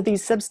so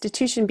these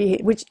substitution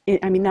behavior,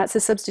 that's a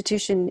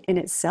substitution in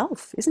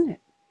itself, isn't it?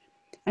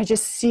 I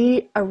just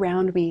see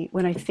around me,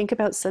 when I think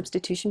about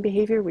substitution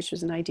behavior, which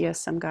was an idea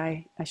some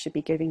guy, I should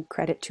be giving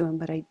credit to him,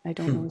 but I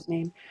don't know his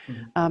name.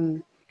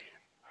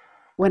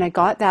 When I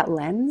got that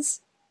lens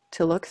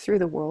to look through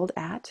the world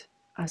at,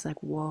 I was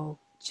like, whoa,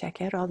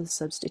 check out all the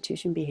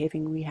substitution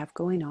behaving we have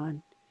going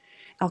on.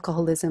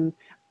 Alcoholism,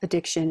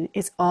 addiction,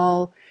 it's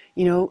all,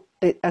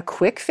 a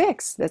quick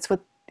fix. That's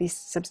what these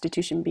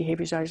substitution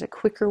behaviors are, is a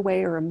quicker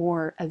way or a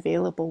more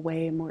available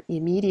way, a more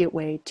immediate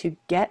way to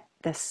get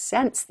the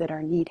sense that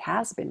our need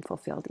has been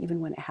fulfilled, even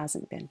when it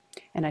hasn't been.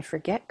 And I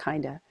forget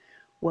kind of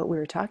what we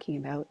were talking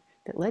about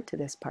that led to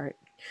this part.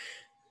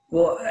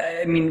 Well,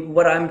 I mean,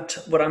 what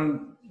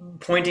I'm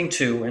pointing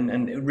to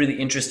and really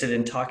interested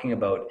in talking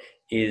about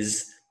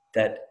is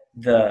that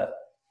the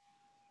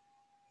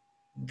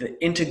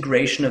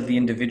integration of the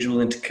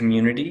individual into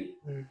community,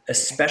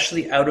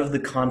 especially out of the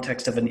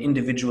context of an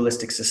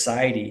individualistic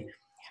society,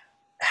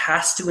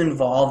 has to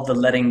involve the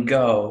letting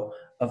go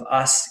of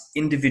us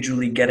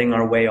individually getting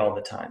our way all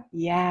the time.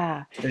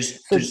 Yeah.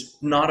 There's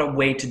not a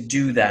way to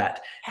do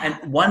that. And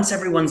once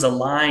everyone's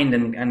aligned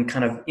and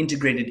kind of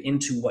integrated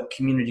into what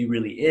community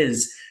really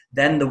is,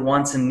 then the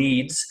wants and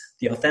needs,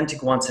 the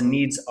authentic wants and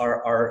needs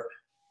are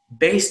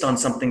based on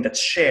something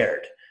that's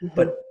shared.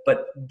 But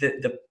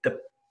the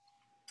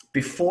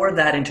before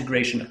that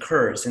integration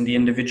occurs in the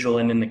individual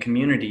and in the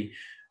community,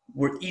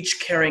 we're each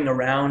carrying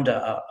around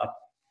a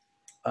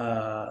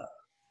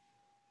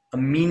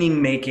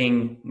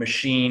meaning-making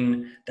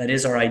machine that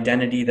is our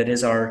identity, that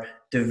is our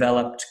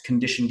developed,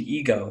 conditioned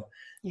ego,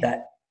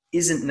 that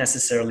isn't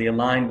necessarily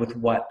aligned with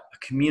what a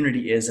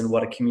community is and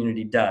what a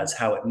community does,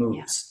 how it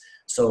moves.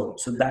 So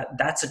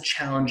that's a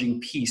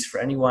challenging piece for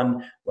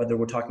anyone, whether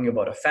we're talking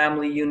about a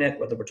family unit,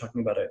 whether we're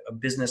talking about a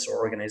business or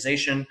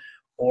organization,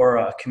 or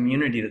a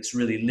community that's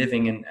really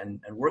living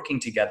and working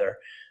together.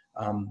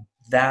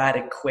 That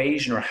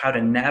equation, or how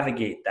to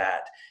navigate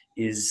that,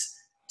 is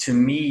to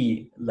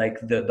me like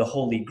the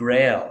holy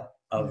grail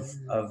of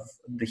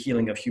the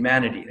healing of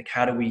humanity. Like,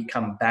 how do we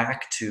come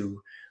back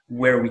to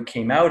where we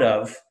came out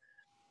of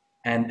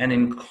and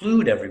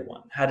include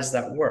everyone? How does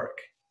that work?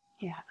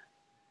 Yeah.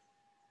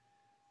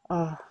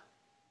 Oh,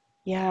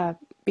 yeah.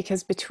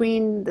 Because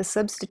between the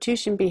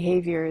substitution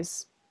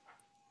behaviors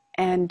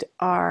and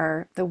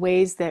the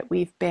ways that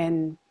we've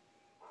been,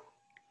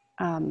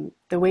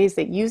 the ways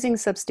that using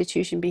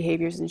substitution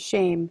behaviors and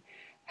shame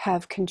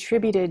have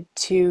contributed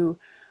to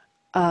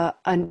a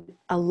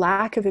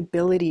lack of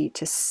ability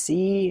to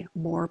see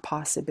more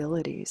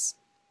possibilities,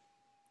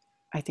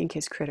 I think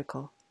is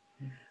critical.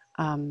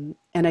 And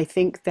I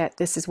think that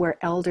this is where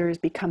elders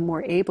become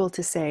more able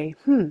to say,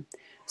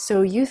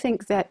 so you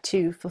think that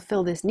to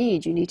fulfill this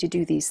need, you need to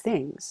do these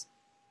things.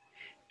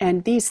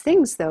 And these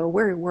things, though,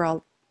 we're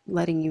all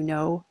letting you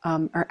know,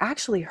 are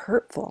actually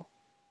hurtful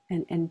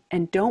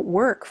and don't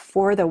work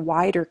for the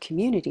wider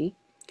community.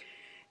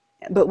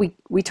 But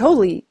we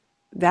totally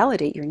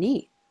validate your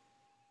need.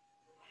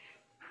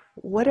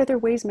 What other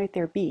ways might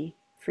there be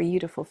for you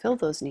to fulfill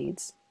those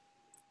needs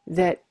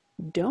that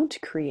don't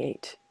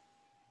create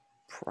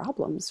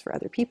problems for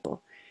other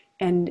people,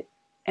 and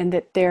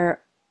that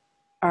there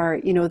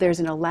are, there's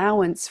an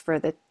allowance for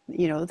the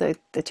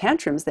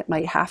tantrums that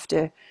might have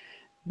to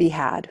be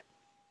had.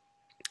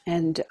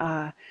 And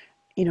I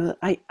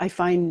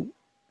find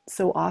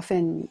so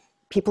often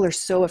people are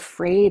so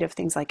afraid of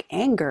things like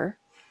anger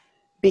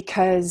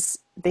because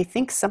they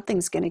think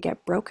something's going to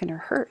get broken or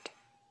hurt,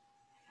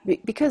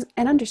 because,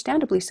 and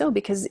understandably so,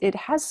 because it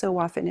has so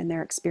often in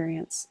their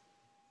experience.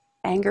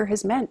 Anger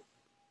has meant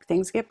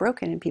things get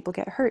broken and people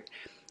get hurt.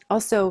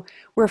 Also,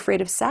 we're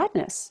afraid of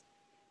sadness,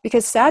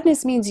 because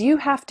sadness means you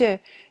have to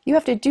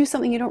do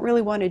something you don't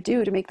really want to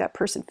do to make that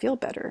person feel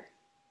better.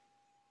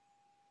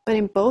 But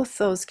in both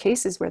those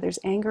cases where there's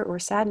anger or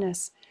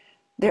sadness,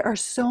 there are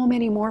so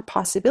many more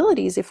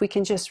possibilities if we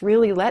can just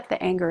really let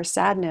the anger or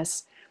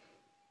sadness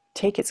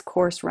take its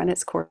course, run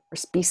its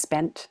course, be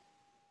spent,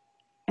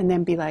 and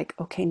then be like,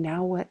 okay,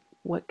 now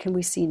what can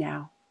we see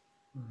now?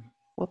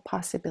 What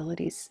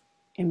possibilities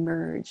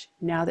emerge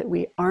now that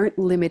we aren't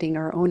limiting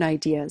our own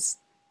ideas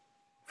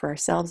for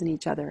ourselves and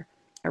each other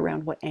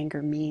around what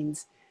anger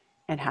means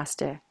and has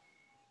to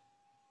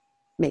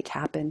make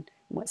happen,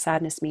 what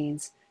sadness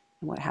means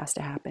and what has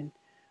to happen.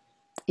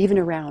 Even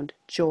around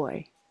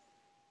joy,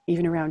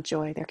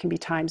 there can be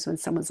times when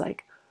someone's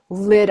like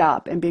lit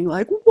up and being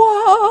like,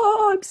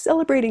 whoa, I'm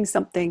celebrating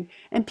something.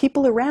 And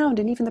people around,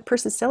 and even the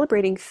person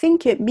celebrating,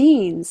 think it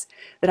means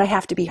that I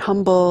have to be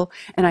humble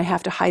and I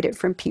have to hide it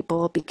from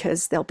people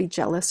because they'll be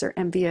jealous or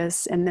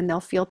envious, and then they'll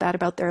feel bad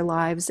about their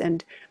lives.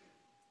 And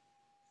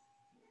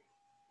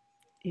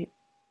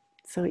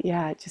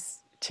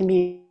to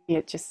me,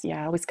 it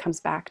always comes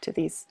back to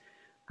these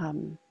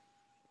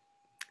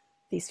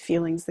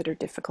feelings that are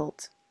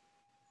difficult,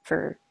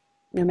 for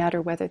no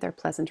matter whether they're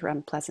pleasant or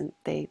unpleasant.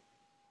 They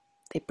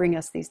bring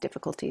us these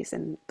difficulties,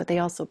 but they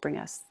also bring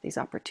us these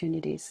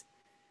opportunities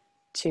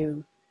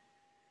to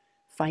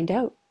find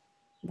out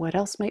what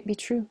else might be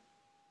true.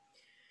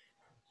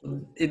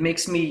 It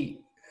makes me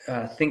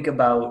think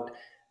about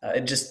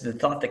just the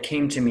thought that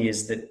came to me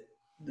is that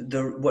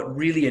what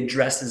really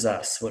addresses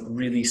us, what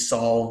really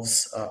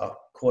solves a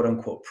quote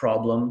unquote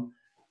problem,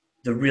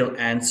 the real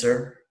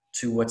answer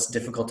to what's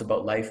difficult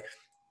about life,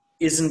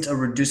 isn't a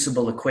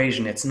reducible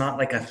equation. It's not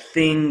like a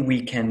thing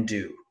we can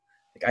do.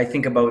 I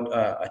think about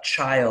a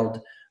child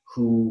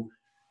whose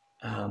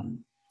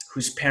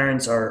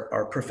parents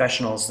are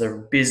professionals. They're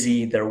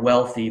busy, they're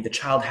wealthy. The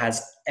child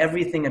has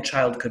everything a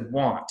child could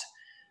want,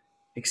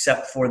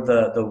 except for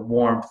the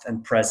warmth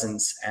and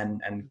presence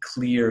and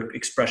clear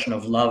expression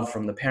of love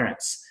from the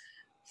parents.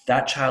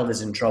 That child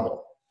is in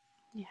trouble.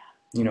 Yeah.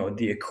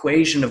 The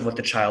equation of what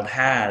the child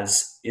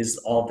has is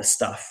all the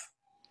stuff,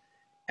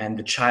 and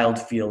the child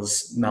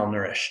feels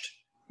malnourished.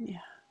 Yeah.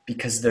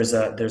 Because there's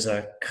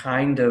a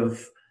kind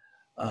of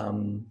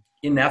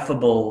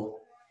ineffable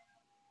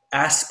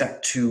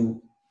aspect to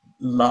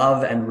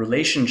love and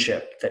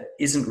relationship that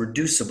isn't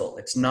reducible.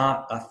 It's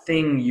not a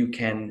thing you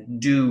can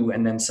do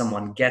and then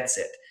someone gets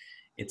it.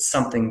 It's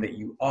something that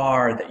you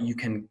are, that you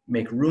can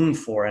make room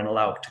for and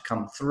allow it to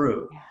come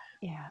through.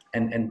 Yeah.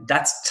 And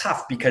that's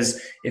tough,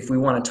 because if we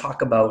want to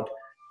talk about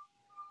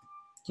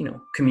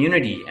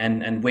community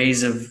and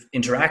ways of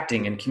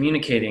interacting and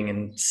communicating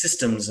and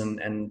systems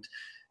and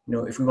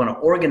if we want to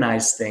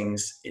organize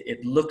things,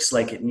 it looks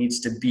like it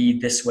needs to be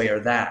this way or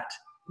that.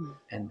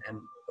 And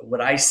what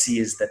I see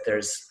is that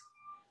there's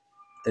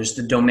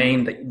the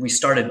domain that we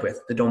started with,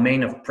 the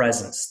domain of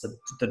presence,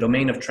 the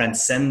domain of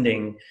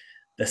transcending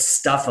the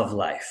stuff of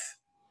life.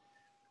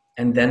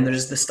 And then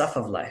there's the stuff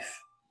of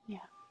life. Yeah.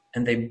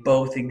 and they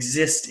both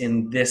exist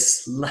in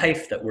this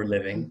life that we're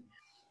living.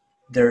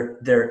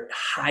 They're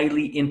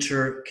highly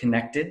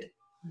interconnected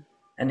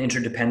and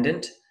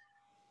interdependent,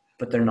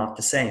 but they're not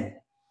the same.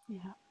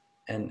 Yeah.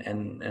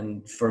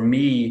 And for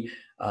me,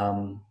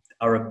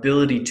 our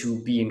ability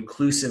to be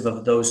inclusive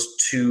of those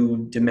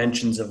two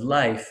dimensions of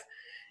life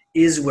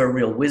is where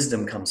real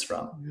wisdom comes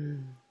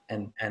from.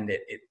 And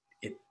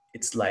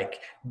it's like,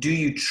 do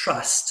you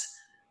trust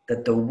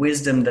that the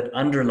wisdom that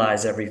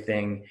underlies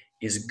everything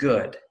is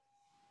good?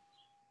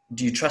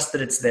 Do you trust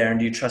that it's there, and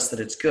do you trust that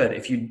it's good?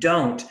 If you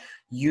don't,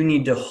 you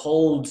need to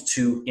hold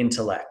to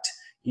intellect.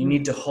 You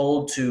need to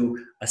hold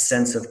to a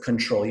sense of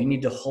control. You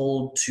need to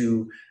hold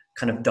to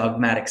kind of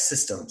dogmatic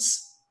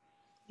systems.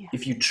 Yeah.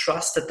 If you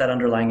trust that that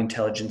underlying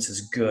intelligence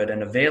is good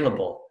and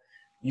available,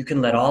 you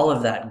can let all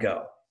of that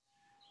go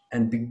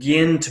and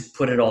begin to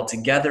put it all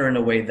together in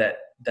a way that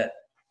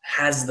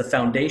has the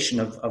foundation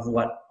of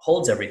what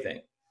holds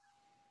everything.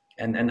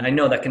 And I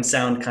know that can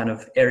sound kind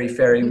of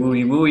airy-fairy,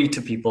 wooey-wooey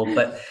to people,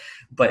 but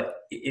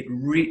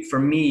for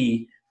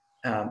me,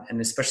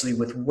 and especially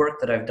with work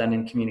that I've done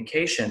in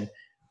communication,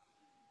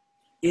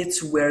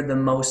 it's where the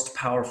most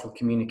powerful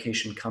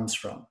communication comes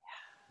from.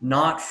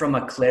 Not from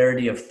a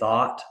clarity of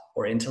thought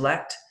or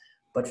intellect,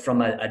 but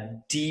from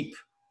a deep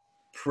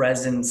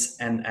presence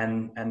and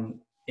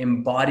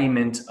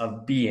embodiment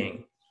of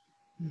being.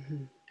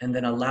 And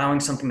then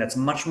allowing something that's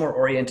much more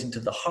oriented to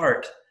the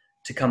heart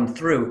to come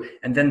through.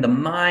 And then the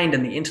mind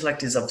and the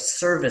intellect is of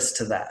service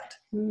to that.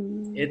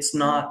 It's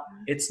not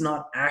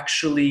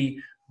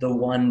actually the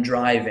one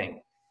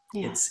driving.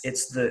 Yeah.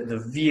 It's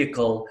the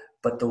vehicle,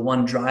 but the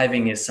one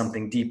driving is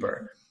something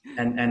deeper.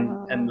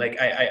 And like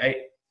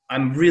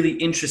I'm really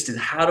interested.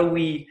 How do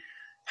we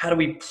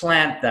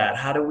plant that?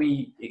 How do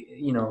we,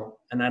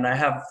 and I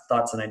have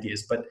thoughts and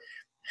ideas, but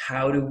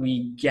how do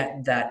we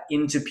get that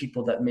into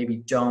people that maybe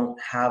don't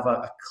have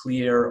a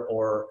clear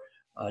or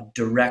a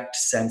direct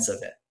sense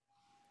of it?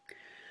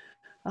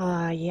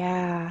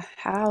 Yeah,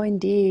 how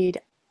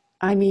indeed.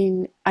 I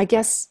mean, I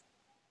guess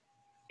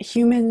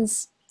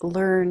humans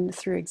learn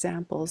through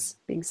examples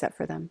being set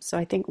for them. So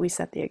I think we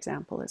set the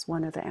example as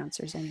one of the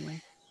answers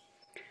anyway.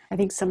 I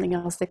think something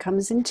else that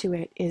comes into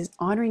it is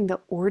honoring the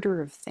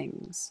order of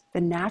things,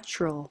 the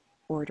natural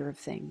order of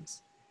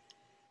things.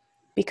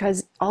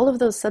 Because all of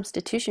those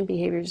substitution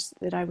behaviors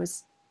that I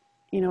was,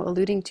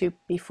 alluding to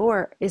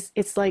before,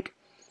 it's like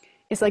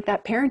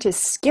that parent is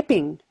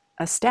skipping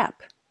a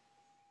step.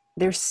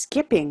 They're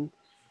skipping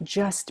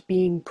just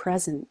being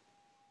present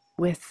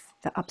with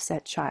the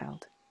upset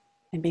child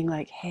and being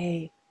like,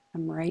 hey,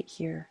 I'm right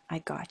here. I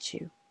got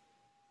you.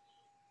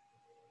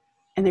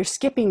 And they're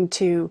skipping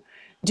to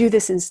do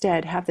this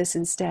instead, have this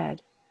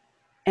instead.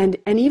 And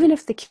even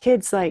if the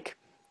kid's like,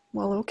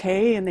 well,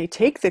 okay, and they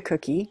take the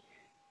cookie,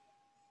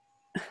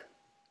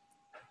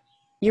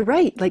 you're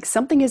right. Like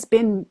something has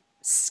been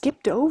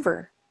skipped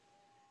over.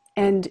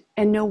 And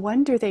no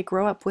wonder they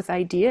grow up with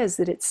ideas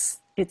that it's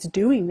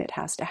doing that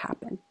has to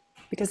happen,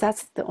 because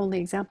that's the only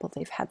example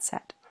they've had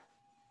set.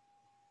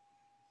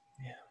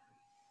 Yeah.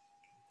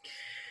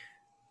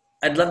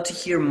 I'd love to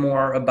hear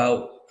more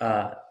about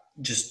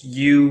just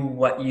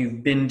what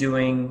you've been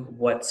doing,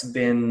 what's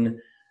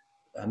been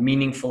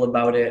meaningful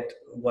about it.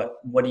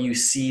 What do you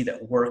see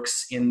that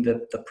works in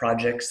the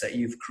projects that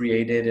you've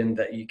created and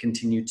that you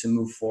continue to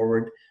move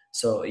forward?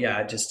 So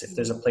yeah, just if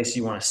there's a place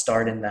you want to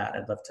start in that,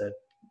 I'd love to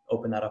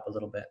open that up a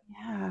little bit.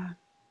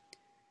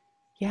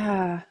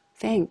 Yeah,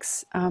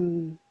 thanks.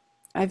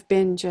 I've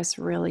been just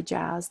really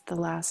jazzed the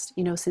last,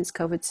 since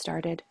COVID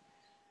started,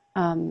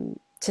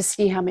 to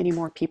see how many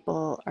more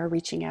people are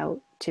reaching out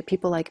to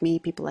people like me,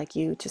 people like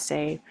you, to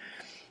say,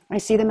 I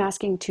see them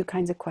asking two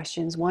kinds of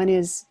questions. One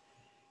is,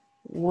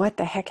 what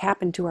the heck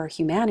happened to our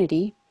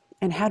humanity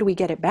and how do we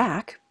get it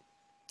back?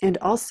 And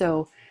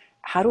also,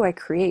 how do I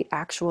create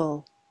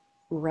actual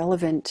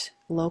relevant,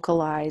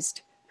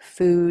 localized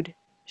food,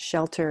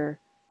 shelter,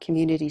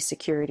 community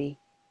security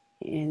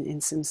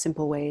in some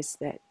simple ways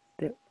that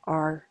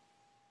are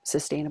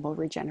sustainable,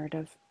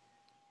 regenerative?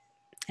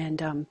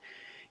 And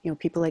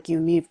people like you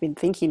and me have been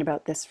thinking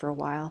about this for a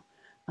while.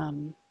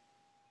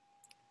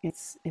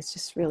 It's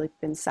just really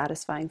been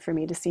satisfying for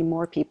me to see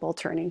more people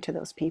turning to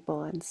those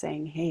people and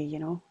saying, hey,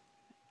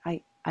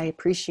 I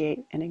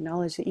appreciate and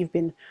acknowledge that you've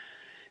been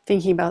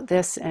thinking about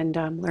this and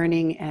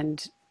learning,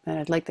 and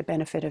I'd like the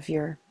benefit of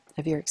your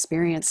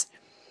experience.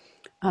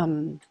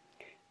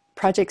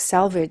 Project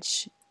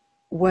Salvage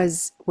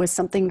was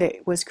something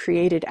that was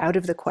created out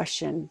of the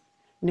question,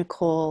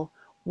 Nicole,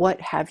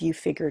 what have you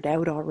figured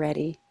out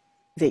already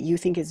that you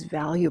think is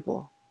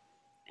valuable?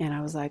 And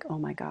I was like, oh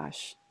my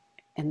gosh.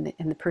 And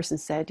the person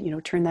said,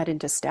 turn that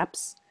into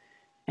steps.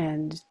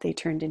 And they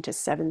turned into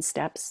 7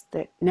 steps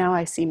that now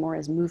I see more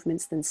as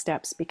movements than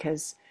steps,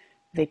 because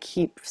they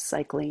keep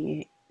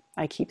cycling.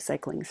 I keep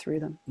cycling through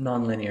them.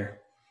 Non-linear.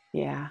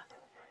 Yeah.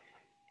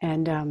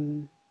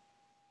 And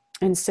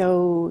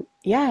so,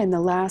 yeah, in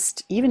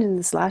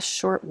this last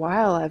short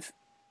while, I've,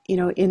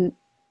 in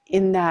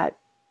that,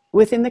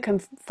 within the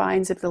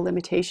confines of the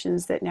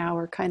limitations that now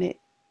are kind of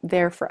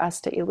there for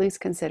us to at least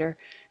consider,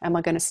 am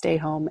I going to stay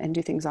home and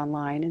do things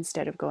online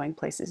instead of going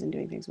places and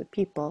doing things with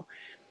people?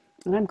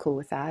 And I'm cool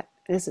with that.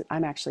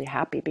 I'm actually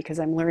happy because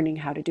I'm learning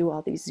how to do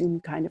all these Zoom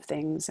kind of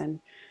things and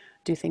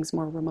do things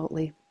more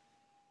remotely.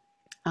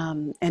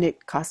 And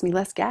it cost me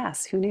less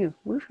gas. Who knew?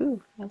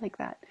 Woohoo! I like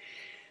that.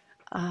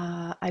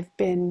 I've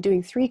been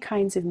doing 3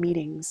 kinds of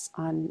meetings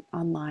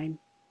online,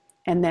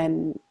 and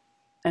then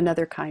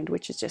another kind,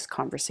 which is just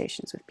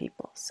conversations with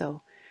people.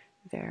 So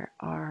there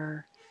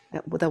are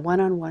the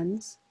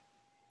one-on-ones,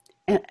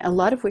 and a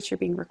lot of which are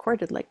being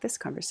recorded, like this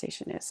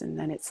conversation is, and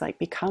then it's like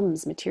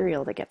becomes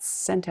material that gets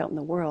sent out in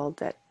the world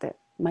that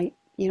might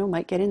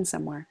get in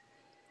somewhere.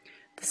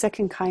 The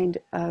second kind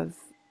of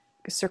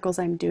circles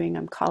I'm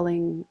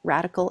calling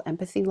radical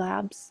empathy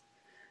labs.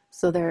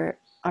 So they're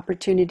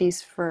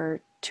opportunities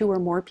for 2 or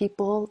more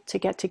people to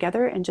get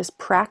together and just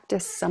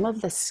practice some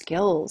of the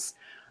skills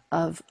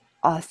of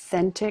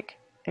authentic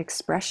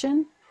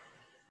expression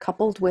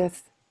coupled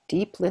with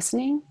deep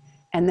listening,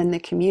 and then the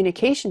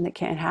communication that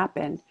can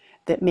happen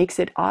that makes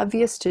it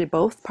obvious to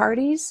both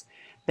parties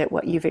that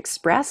what you've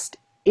expressed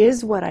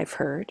is what I've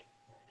heard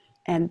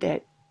and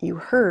that you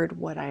heard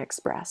what I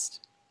expressed.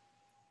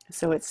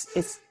 So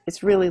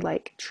it's really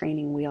like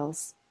training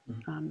wheels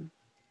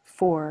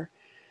for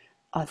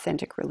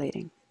authentic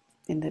relating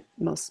in the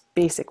most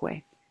basic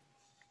way.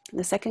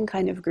 The second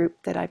kind of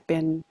group that I've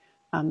been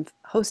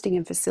hosting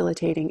and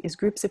facilitating is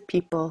groups of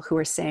people who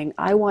are saying,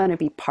 I want to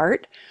be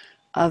part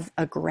of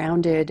a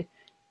grounded,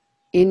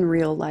 in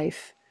real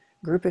life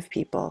group of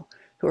people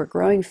who are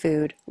growing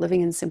food,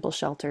 living in simple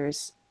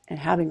shelters, and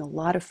having a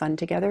lot of fun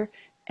together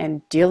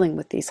and dealing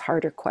with these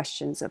harder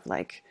questions of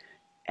like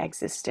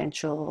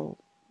existential,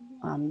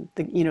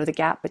 the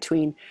gap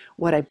between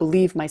what I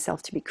believe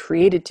myself to be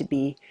created to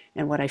be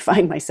and what I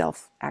find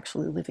myself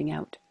actually living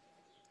out.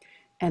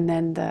 And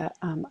then the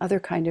other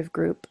kind of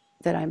group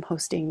that I'm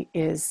hosting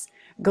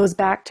goes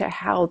back to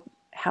how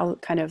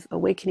kind of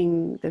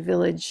Awakening the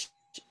Village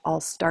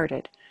all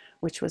started,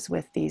 which was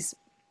with these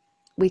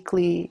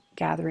weekly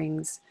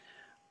gatherings,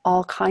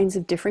 all kinds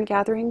of different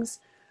gatherings,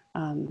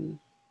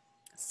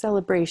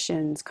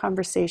 celebrations,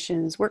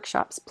 conversations,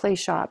 workshops, play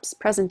shops,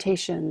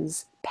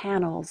 presentations,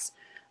 panels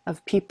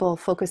of people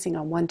focusing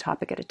on one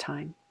topic at a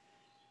time,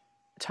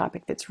 a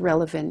topic that's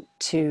relevant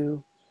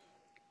to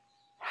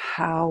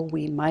how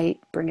we might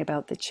bring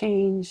about the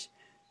change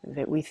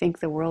that we think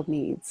the world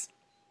needs.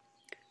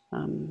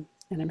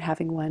 And I'm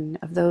having one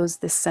of those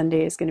this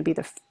Sunday. Is going to be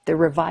the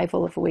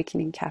revival of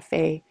Awakening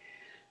Cafe,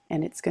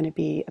 and it's going to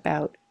be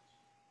about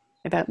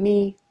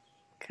me,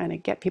 kind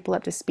of get people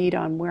up to speed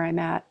on where I'm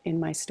at in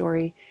my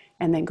story,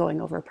 and then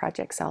going over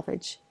Project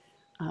Salvage,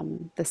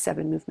 the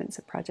 7 movements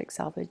of Project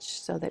Salvage,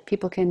 so that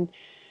people can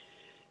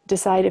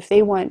decide if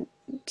they want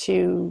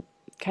to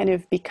kind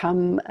of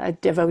become a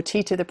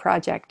devotee to the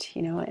project,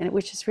 and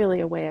which is really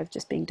a way of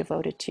just being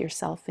devoted to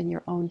yourself and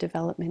your own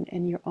development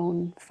and your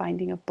own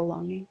finding of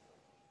belonging.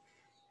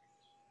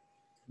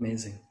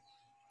 Amazing.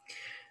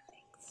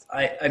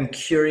 I'm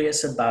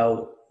curious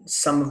about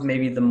some of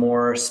maybe the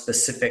more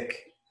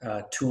specific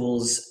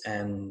tools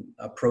and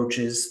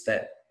approaches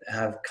that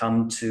have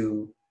come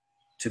to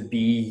be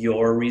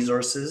your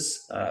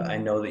resources. I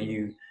know that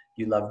you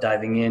love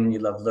diving in, you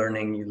love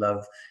learning, you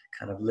love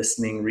kind of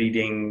listening,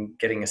 reading,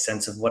 getting a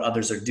sense of what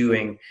others are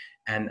doing.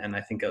 And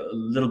I think a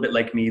little bit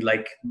like me,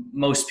 like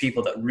most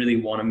people that really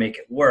want to make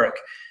it work,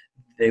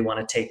 they want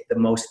to take the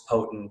most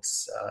potent,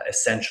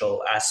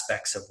 essential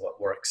aspects of what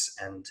works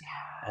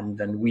and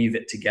then weave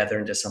it together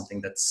into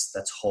something that's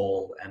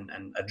whole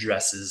and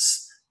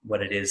addresses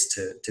what it is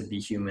to be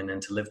human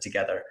and to live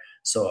together.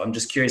 So I'm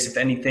just curious if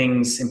any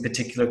things in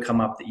particular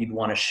come up that you'd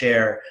want to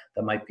share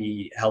that might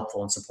be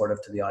helpful and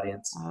supportive to the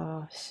audience.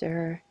 Oh,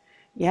 sure.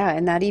 Yeah,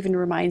 and that even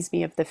reminds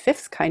me of the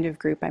 5th kind of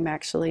group I'm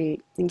actually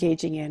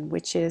engaging in,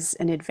 which is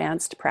an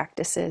advanced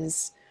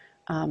practices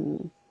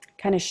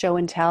kind of show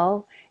and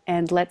tell.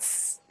 And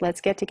let's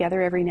get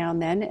together every now and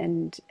then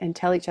and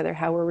tell each other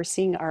how we're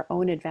seeing our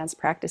own advanced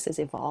practices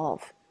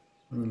evolve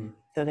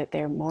so that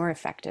they're more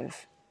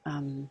effective.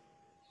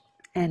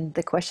 And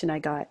the question I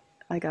got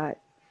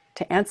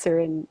to answer,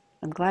 and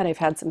I'm glad I've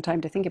had some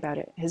time to think about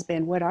it, has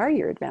been, what are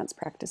your advanced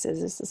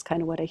practices? This is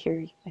kind of what I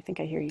think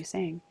I hear you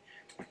saying.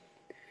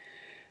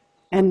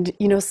 And,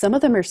 some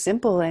of them are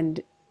simple.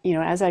 And,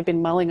 as I've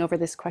been mulling over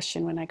this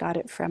question when I got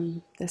it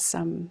from this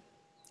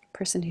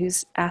person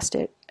who's asked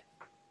it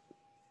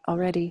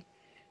already,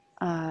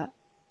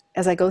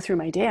 as I go through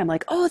my day, I'm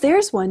like, oh,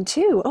 there's one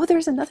too. Oh,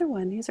 there's another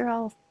one. These are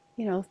all,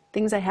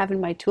 things I have in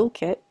my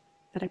toolkit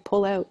that I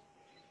pull out.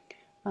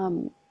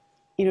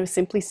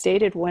 Simply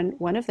stated,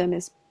 one of them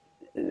is,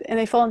 and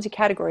they fall into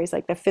categories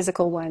like the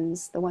physical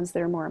ones, the ones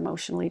that are more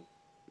emotionally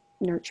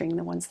nurturing,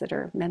 the ones that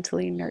are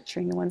mentally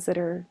nurturing, the ones that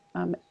are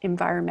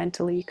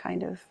environmentally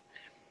kind of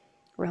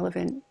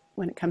relevant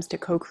when it comes to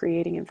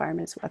co-creating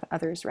environments with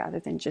others rather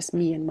than just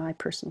me and my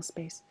personal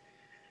space.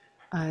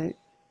 I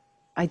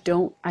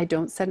don't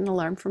set an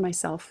alarm for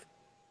myself.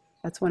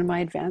 That's one of my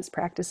advanced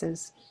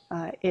practices.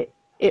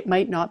 It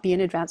might not be an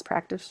advanced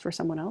practice for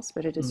someone else,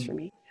 but it is for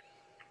me.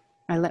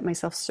 I let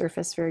myself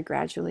surface very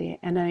gradually,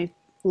 and I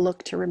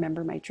look to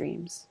remember my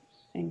dreams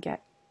and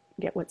get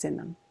what's in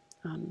them.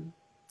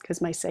 Because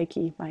my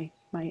psyche, my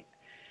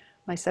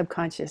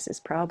subconscious has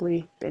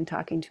probably been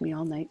talking to me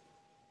all night.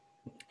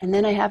 And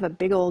then I have a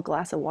big old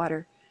glass of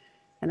water,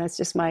 and that's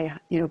just my,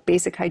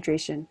 basic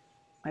hydration.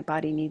 My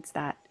body needs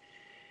that.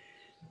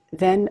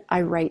 Then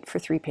I write for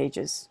 3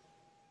 pages,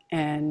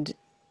 and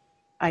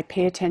I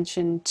pay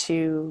attention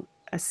to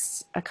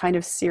a kind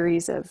of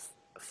series of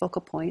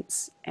focal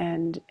points,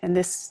 and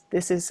this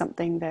is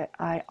something that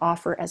I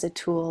offer as a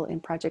tool in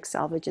Project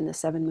Salvage in the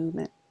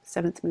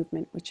seventh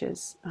movement, which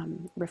is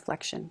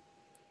reflection.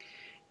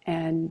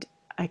 And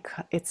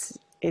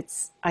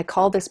I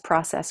call this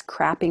process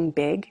crapping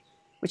big,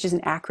 which is an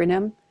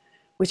acronym,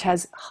 which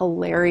has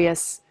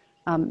hilarious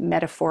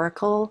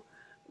metaphorical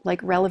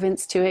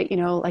relevance to it.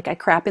 Like I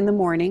crap in the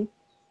morning,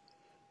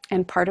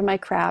 and part of my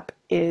crap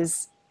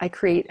is I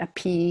create a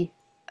P.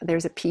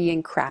 There's a P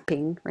in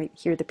crapping, right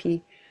here, the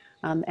P.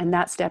 And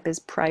that step is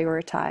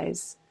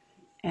prioritize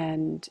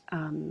and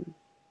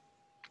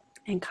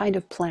kind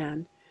of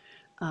plan.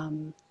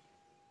 And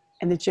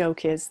the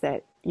joke is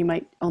that you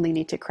might only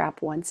need to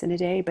crap once in a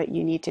day, but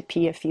you need to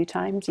pee a few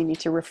times. You need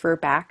to refer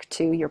back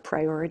to your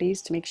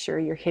priorities to make sure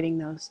you're hitting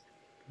those.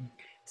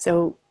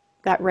 So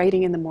that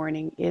writing in the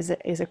morning is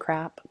a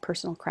crap,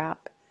 personal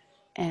crap.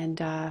 And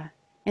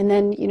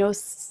then,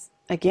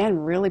 again,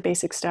 really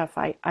basic stuff.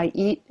 I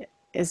eat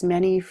as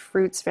many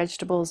fruits,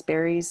 vegetables,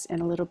 berries,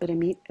 and a little bit of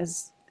meat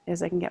as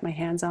I can get my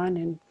hands on.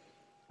 And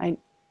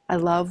I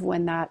love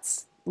when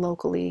that's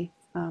locally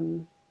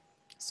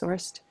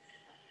sourced.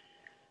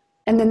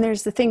 And then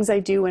there's the things I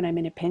do when I'm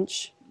in a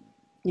pinch.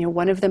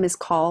 One of them is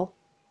call.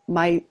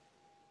 My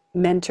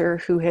mentor,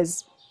 who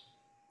has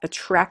a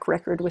track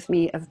record with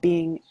me of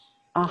being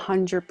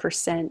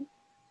 100%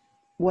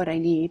 what I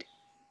need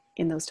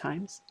in those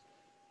times.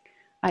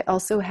 I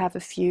also have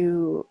a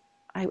few,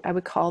 I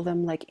would call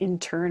them like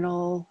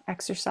internal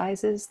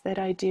exercises that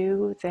I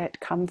do that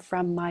come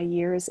from my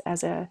years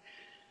as a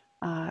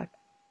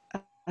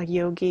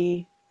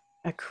yogi,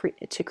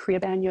 to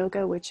Kriya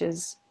yoga, which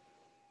is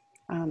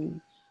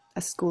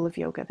a school of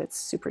yoga that's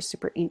super,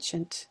 super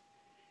ancient.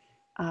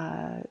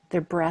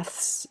 They're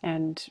breaths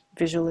and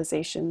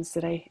visualizations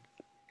that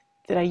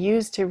I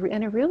use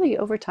and I really,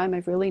 over time,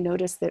 I've really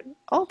noticed that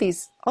all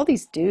these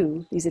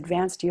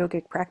advanced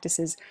yogic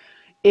practices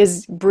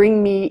is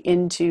bring me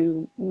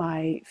into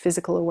my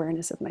physical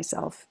awareness of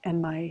myself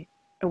and my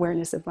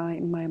awareness of my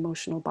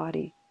emotional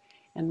body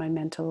and my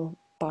mental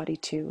body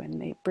too,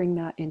 and they bring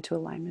that into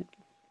alignment.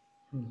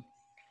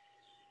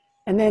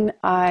 And then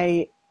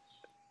I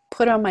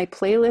put on my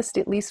playlist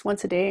at least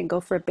once a day and go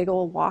for a big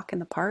old walk in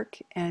the park,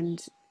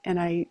 and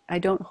I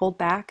don't hold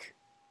back.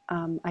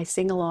 I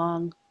sing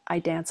along, I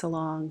dance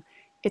along.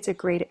 It's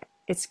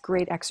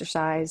great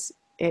exercise.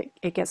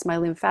 It gets my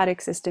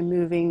lymphatic system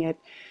moving.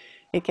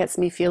 It gets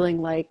me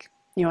feeling like,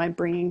 I'm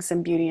bringing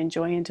some beauty and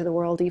joy into the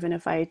world, even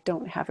if I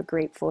don't have a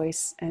great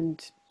voice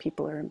and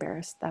people are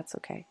embarrassed. That's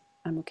okay.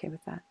 I'm okay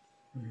with that.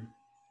 Mm-hmm.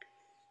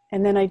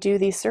 And then I do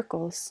these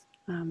circles,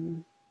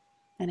 and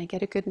I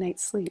get a good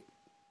night's sleep.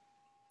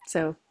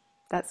 So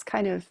that's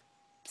kind of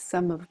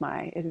some of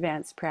my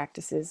advanced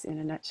practices in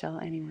a nutshell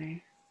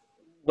anyway.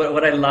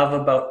 What I love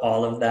about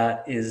all of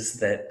that is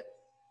that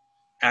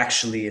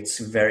actually it's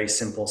very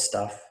simple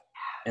stuff.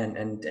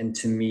 And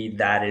to me,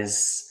 that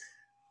is,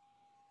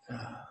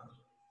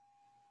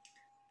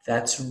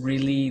 that's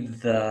really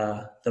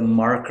the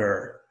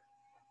marker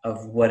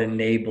of what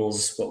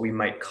enables what we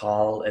might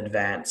call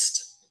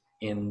advanced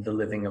in the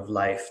living of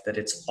life, that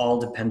it's all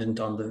dependent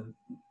on the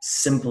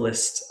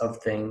simplest of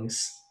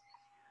things.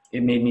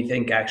 It made me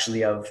think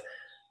actually of,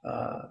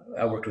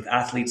 I worked with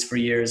athletes for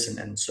years,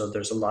 and so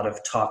there's a lot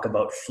of talk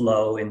about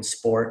flow in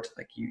sport.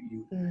 Like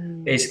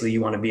basically you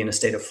want to be in a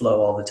state of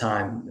flow all the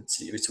time.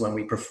 It's when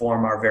we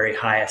perform our very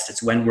highest.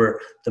 It's when we're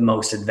the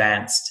most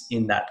advanced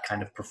in that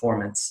kind of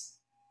performance.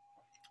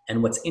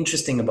 And what's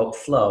interesting about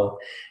flow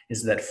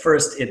is that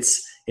first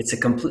it's a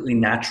completely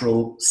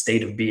natural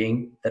state of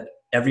being, that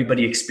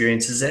everybody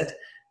experiences it,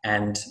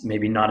 and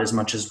maybe not as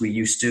much as we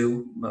used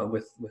to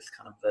with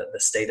kind of the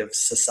state of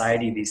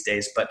society these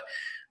days, but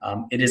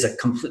it is a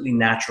completely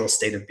natural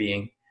state of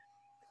being.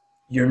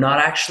 You're not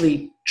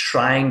actually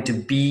trying to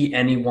be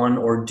anyone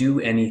or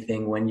do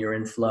anything when you're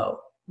in flow.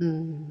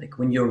 Like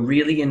when you're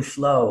really in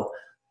flow,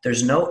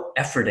 there's no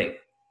efforting.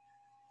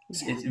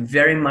 Yeah. It's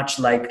very much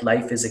like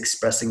life is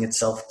expressing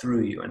itself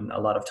through you. And a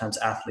lot of times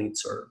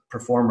athletes or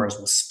performers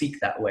will speak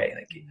that way.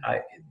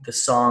 Like the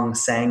song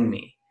sang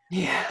me.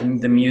 Yeah.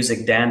 The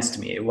music danced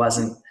me.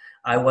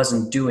 I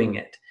wasn't doing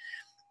it.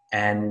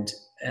 And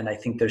I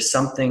think there's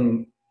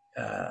something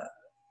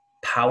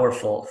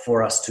powerful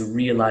for us to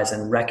realize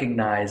and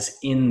recognize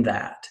in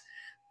that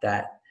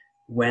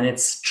when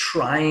it's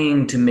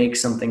trying to make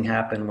something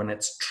happen, when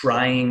it's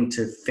trying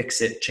to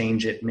fix it,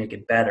 change it, make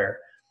it better,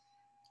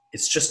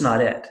 it's just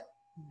not it.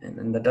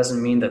 And that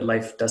doesn't mean that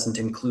life doesn't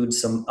include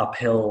some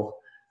uphill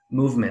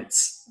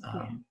movements,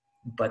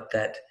 but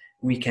that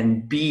we can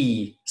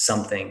be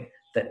something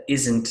that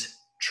isn't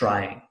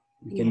trying.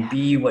 We can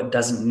be what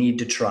doesn't need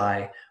to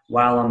try,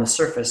 while on the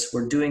surface,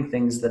 we're doing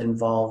things that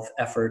involve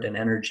effort and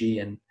energy.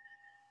 And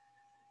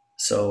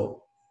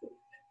so,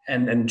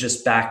 and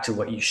just back to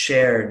what you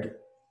shared,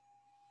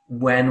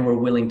 when we're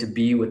willing to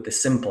be with the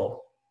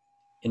simple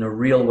in a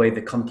real way,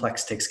 the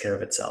complex takes care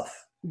of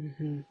itself.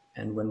 Mm-hmm.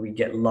 And when we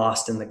get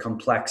lost in the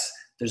complex,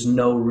 there's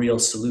no real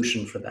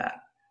solution for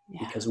that,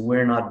 because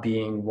we're not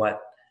being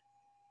what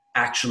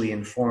actually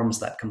informs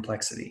that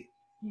complexity.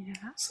 Yeah.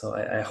 So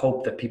I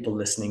hope that people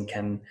listening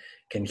can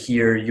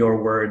hear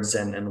your words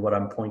and what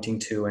I'm pointing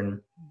to, and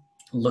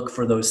look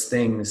for those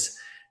things.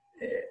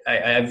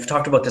 I've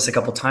talked about this a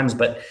couple times,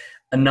 but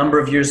a number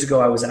of years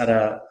ago, I was at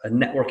a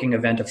networking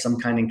event of some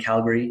kind in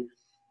Calgary,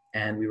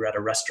 and we were at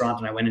a restaurant,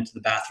 and I went into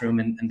the bathroom,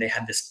 and they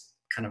had this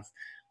kind of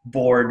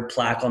board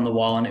plaque on the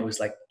wall, and it was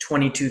like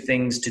 22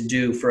 things to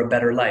do for a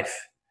better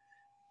life.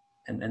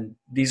 And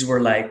these were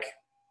like,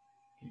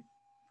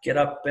 get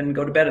up and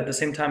go to bed at the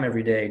same time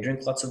every day,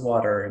 drink lots of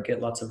water,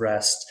 get lots of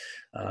rest,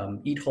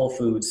 eat whole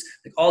foods,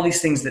 like all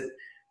these things that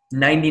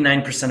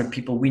 99% of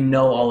people, we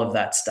know all of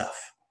that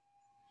stuff.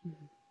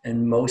 Mm-hmm.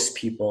 And most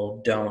people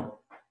don't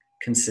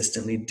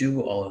consistently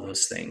do all of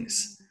those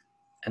things.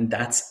 And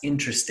that's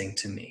interesting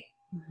to me.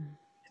 Mm-hmm.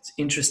 It's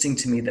interesting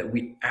to me that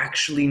we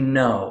actually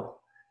know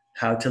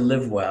how to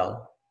live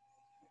well,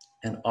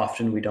 and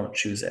often we don't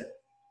choose it.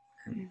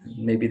 And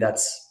maybe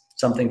that's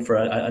something for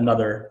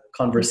another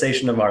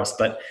conversation of ours,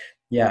 but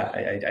yeah,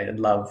 I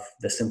love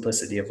the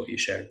simplicity of what you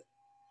shared.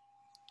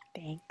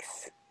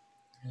 Thanks.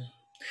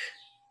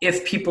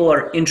 If people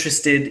are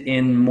interested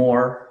in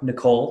more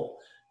Nicole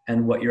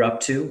and what you're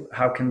up to,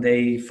 how can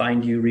they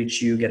find you,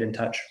 reach you, get in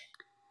touch?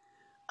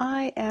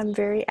 I am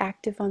very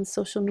active on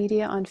social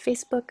media, on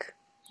Facebook,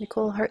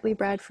 Nicole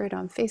Hartley-Bradford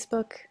on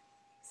Facebook.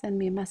 Send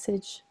me a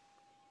message.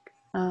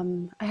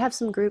 I have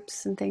some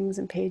groups and things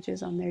and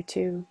pages on there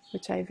too,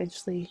 which I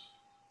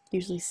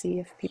usually see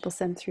if people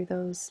send through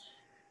those.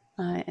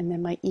 And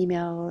then my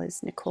email is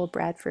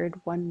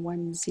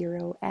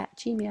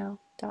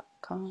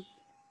nicolebradford110@gmail.com.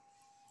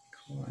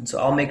 Cool. And so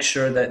I'll make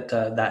sure that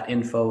that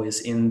info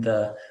is in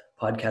the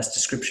podcast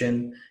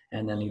description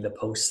and any of the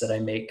posts that I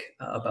make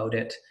about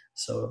it.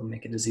 So it'll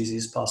make it as easy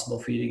as possible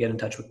for you to get in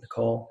touch with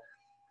Nicole.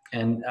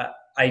 And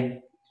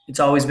it's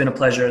always been a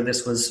pleasure.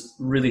 This was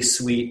really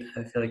sweet.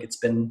 I feel like it's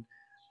been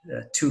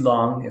too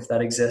long, if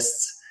that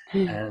exists.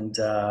 And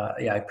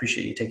I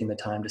appreciate you taking the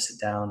time to sit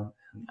down.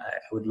 I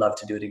would love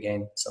to do it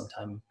again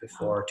sometime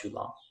before too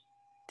long.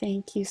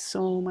 Thank you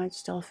so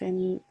much,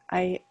 Dolphin.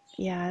 I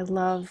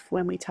love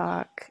when we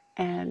talk,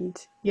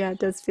 and it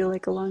does feel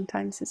like a long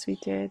time since we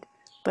did.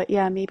 But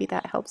maybe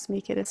that helps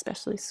make it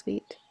especially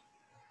sweet.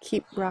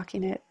 Keep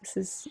rocking it.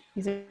 These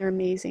are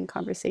amazing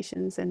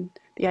conversations, and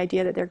the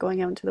idea that they're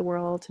going out into the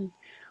world and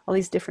all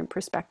these different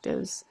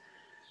perspectives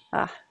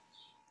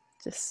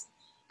just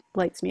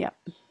lights me up.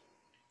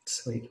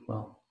 Sweet.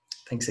 Well,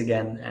 thanks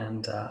again,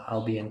 and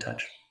I'll be in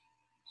touch.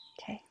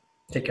 Okay.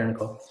 Take care,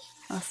 Nicole.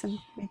 Awesome.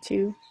 Me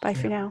too. Bye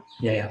for now.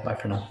 Yeah. Bye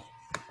for now.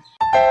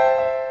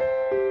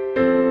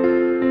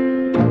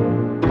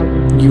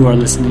 You are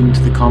listening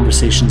to the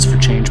Conversations for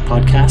Change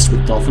podcast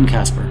with Dolphin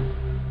Casper.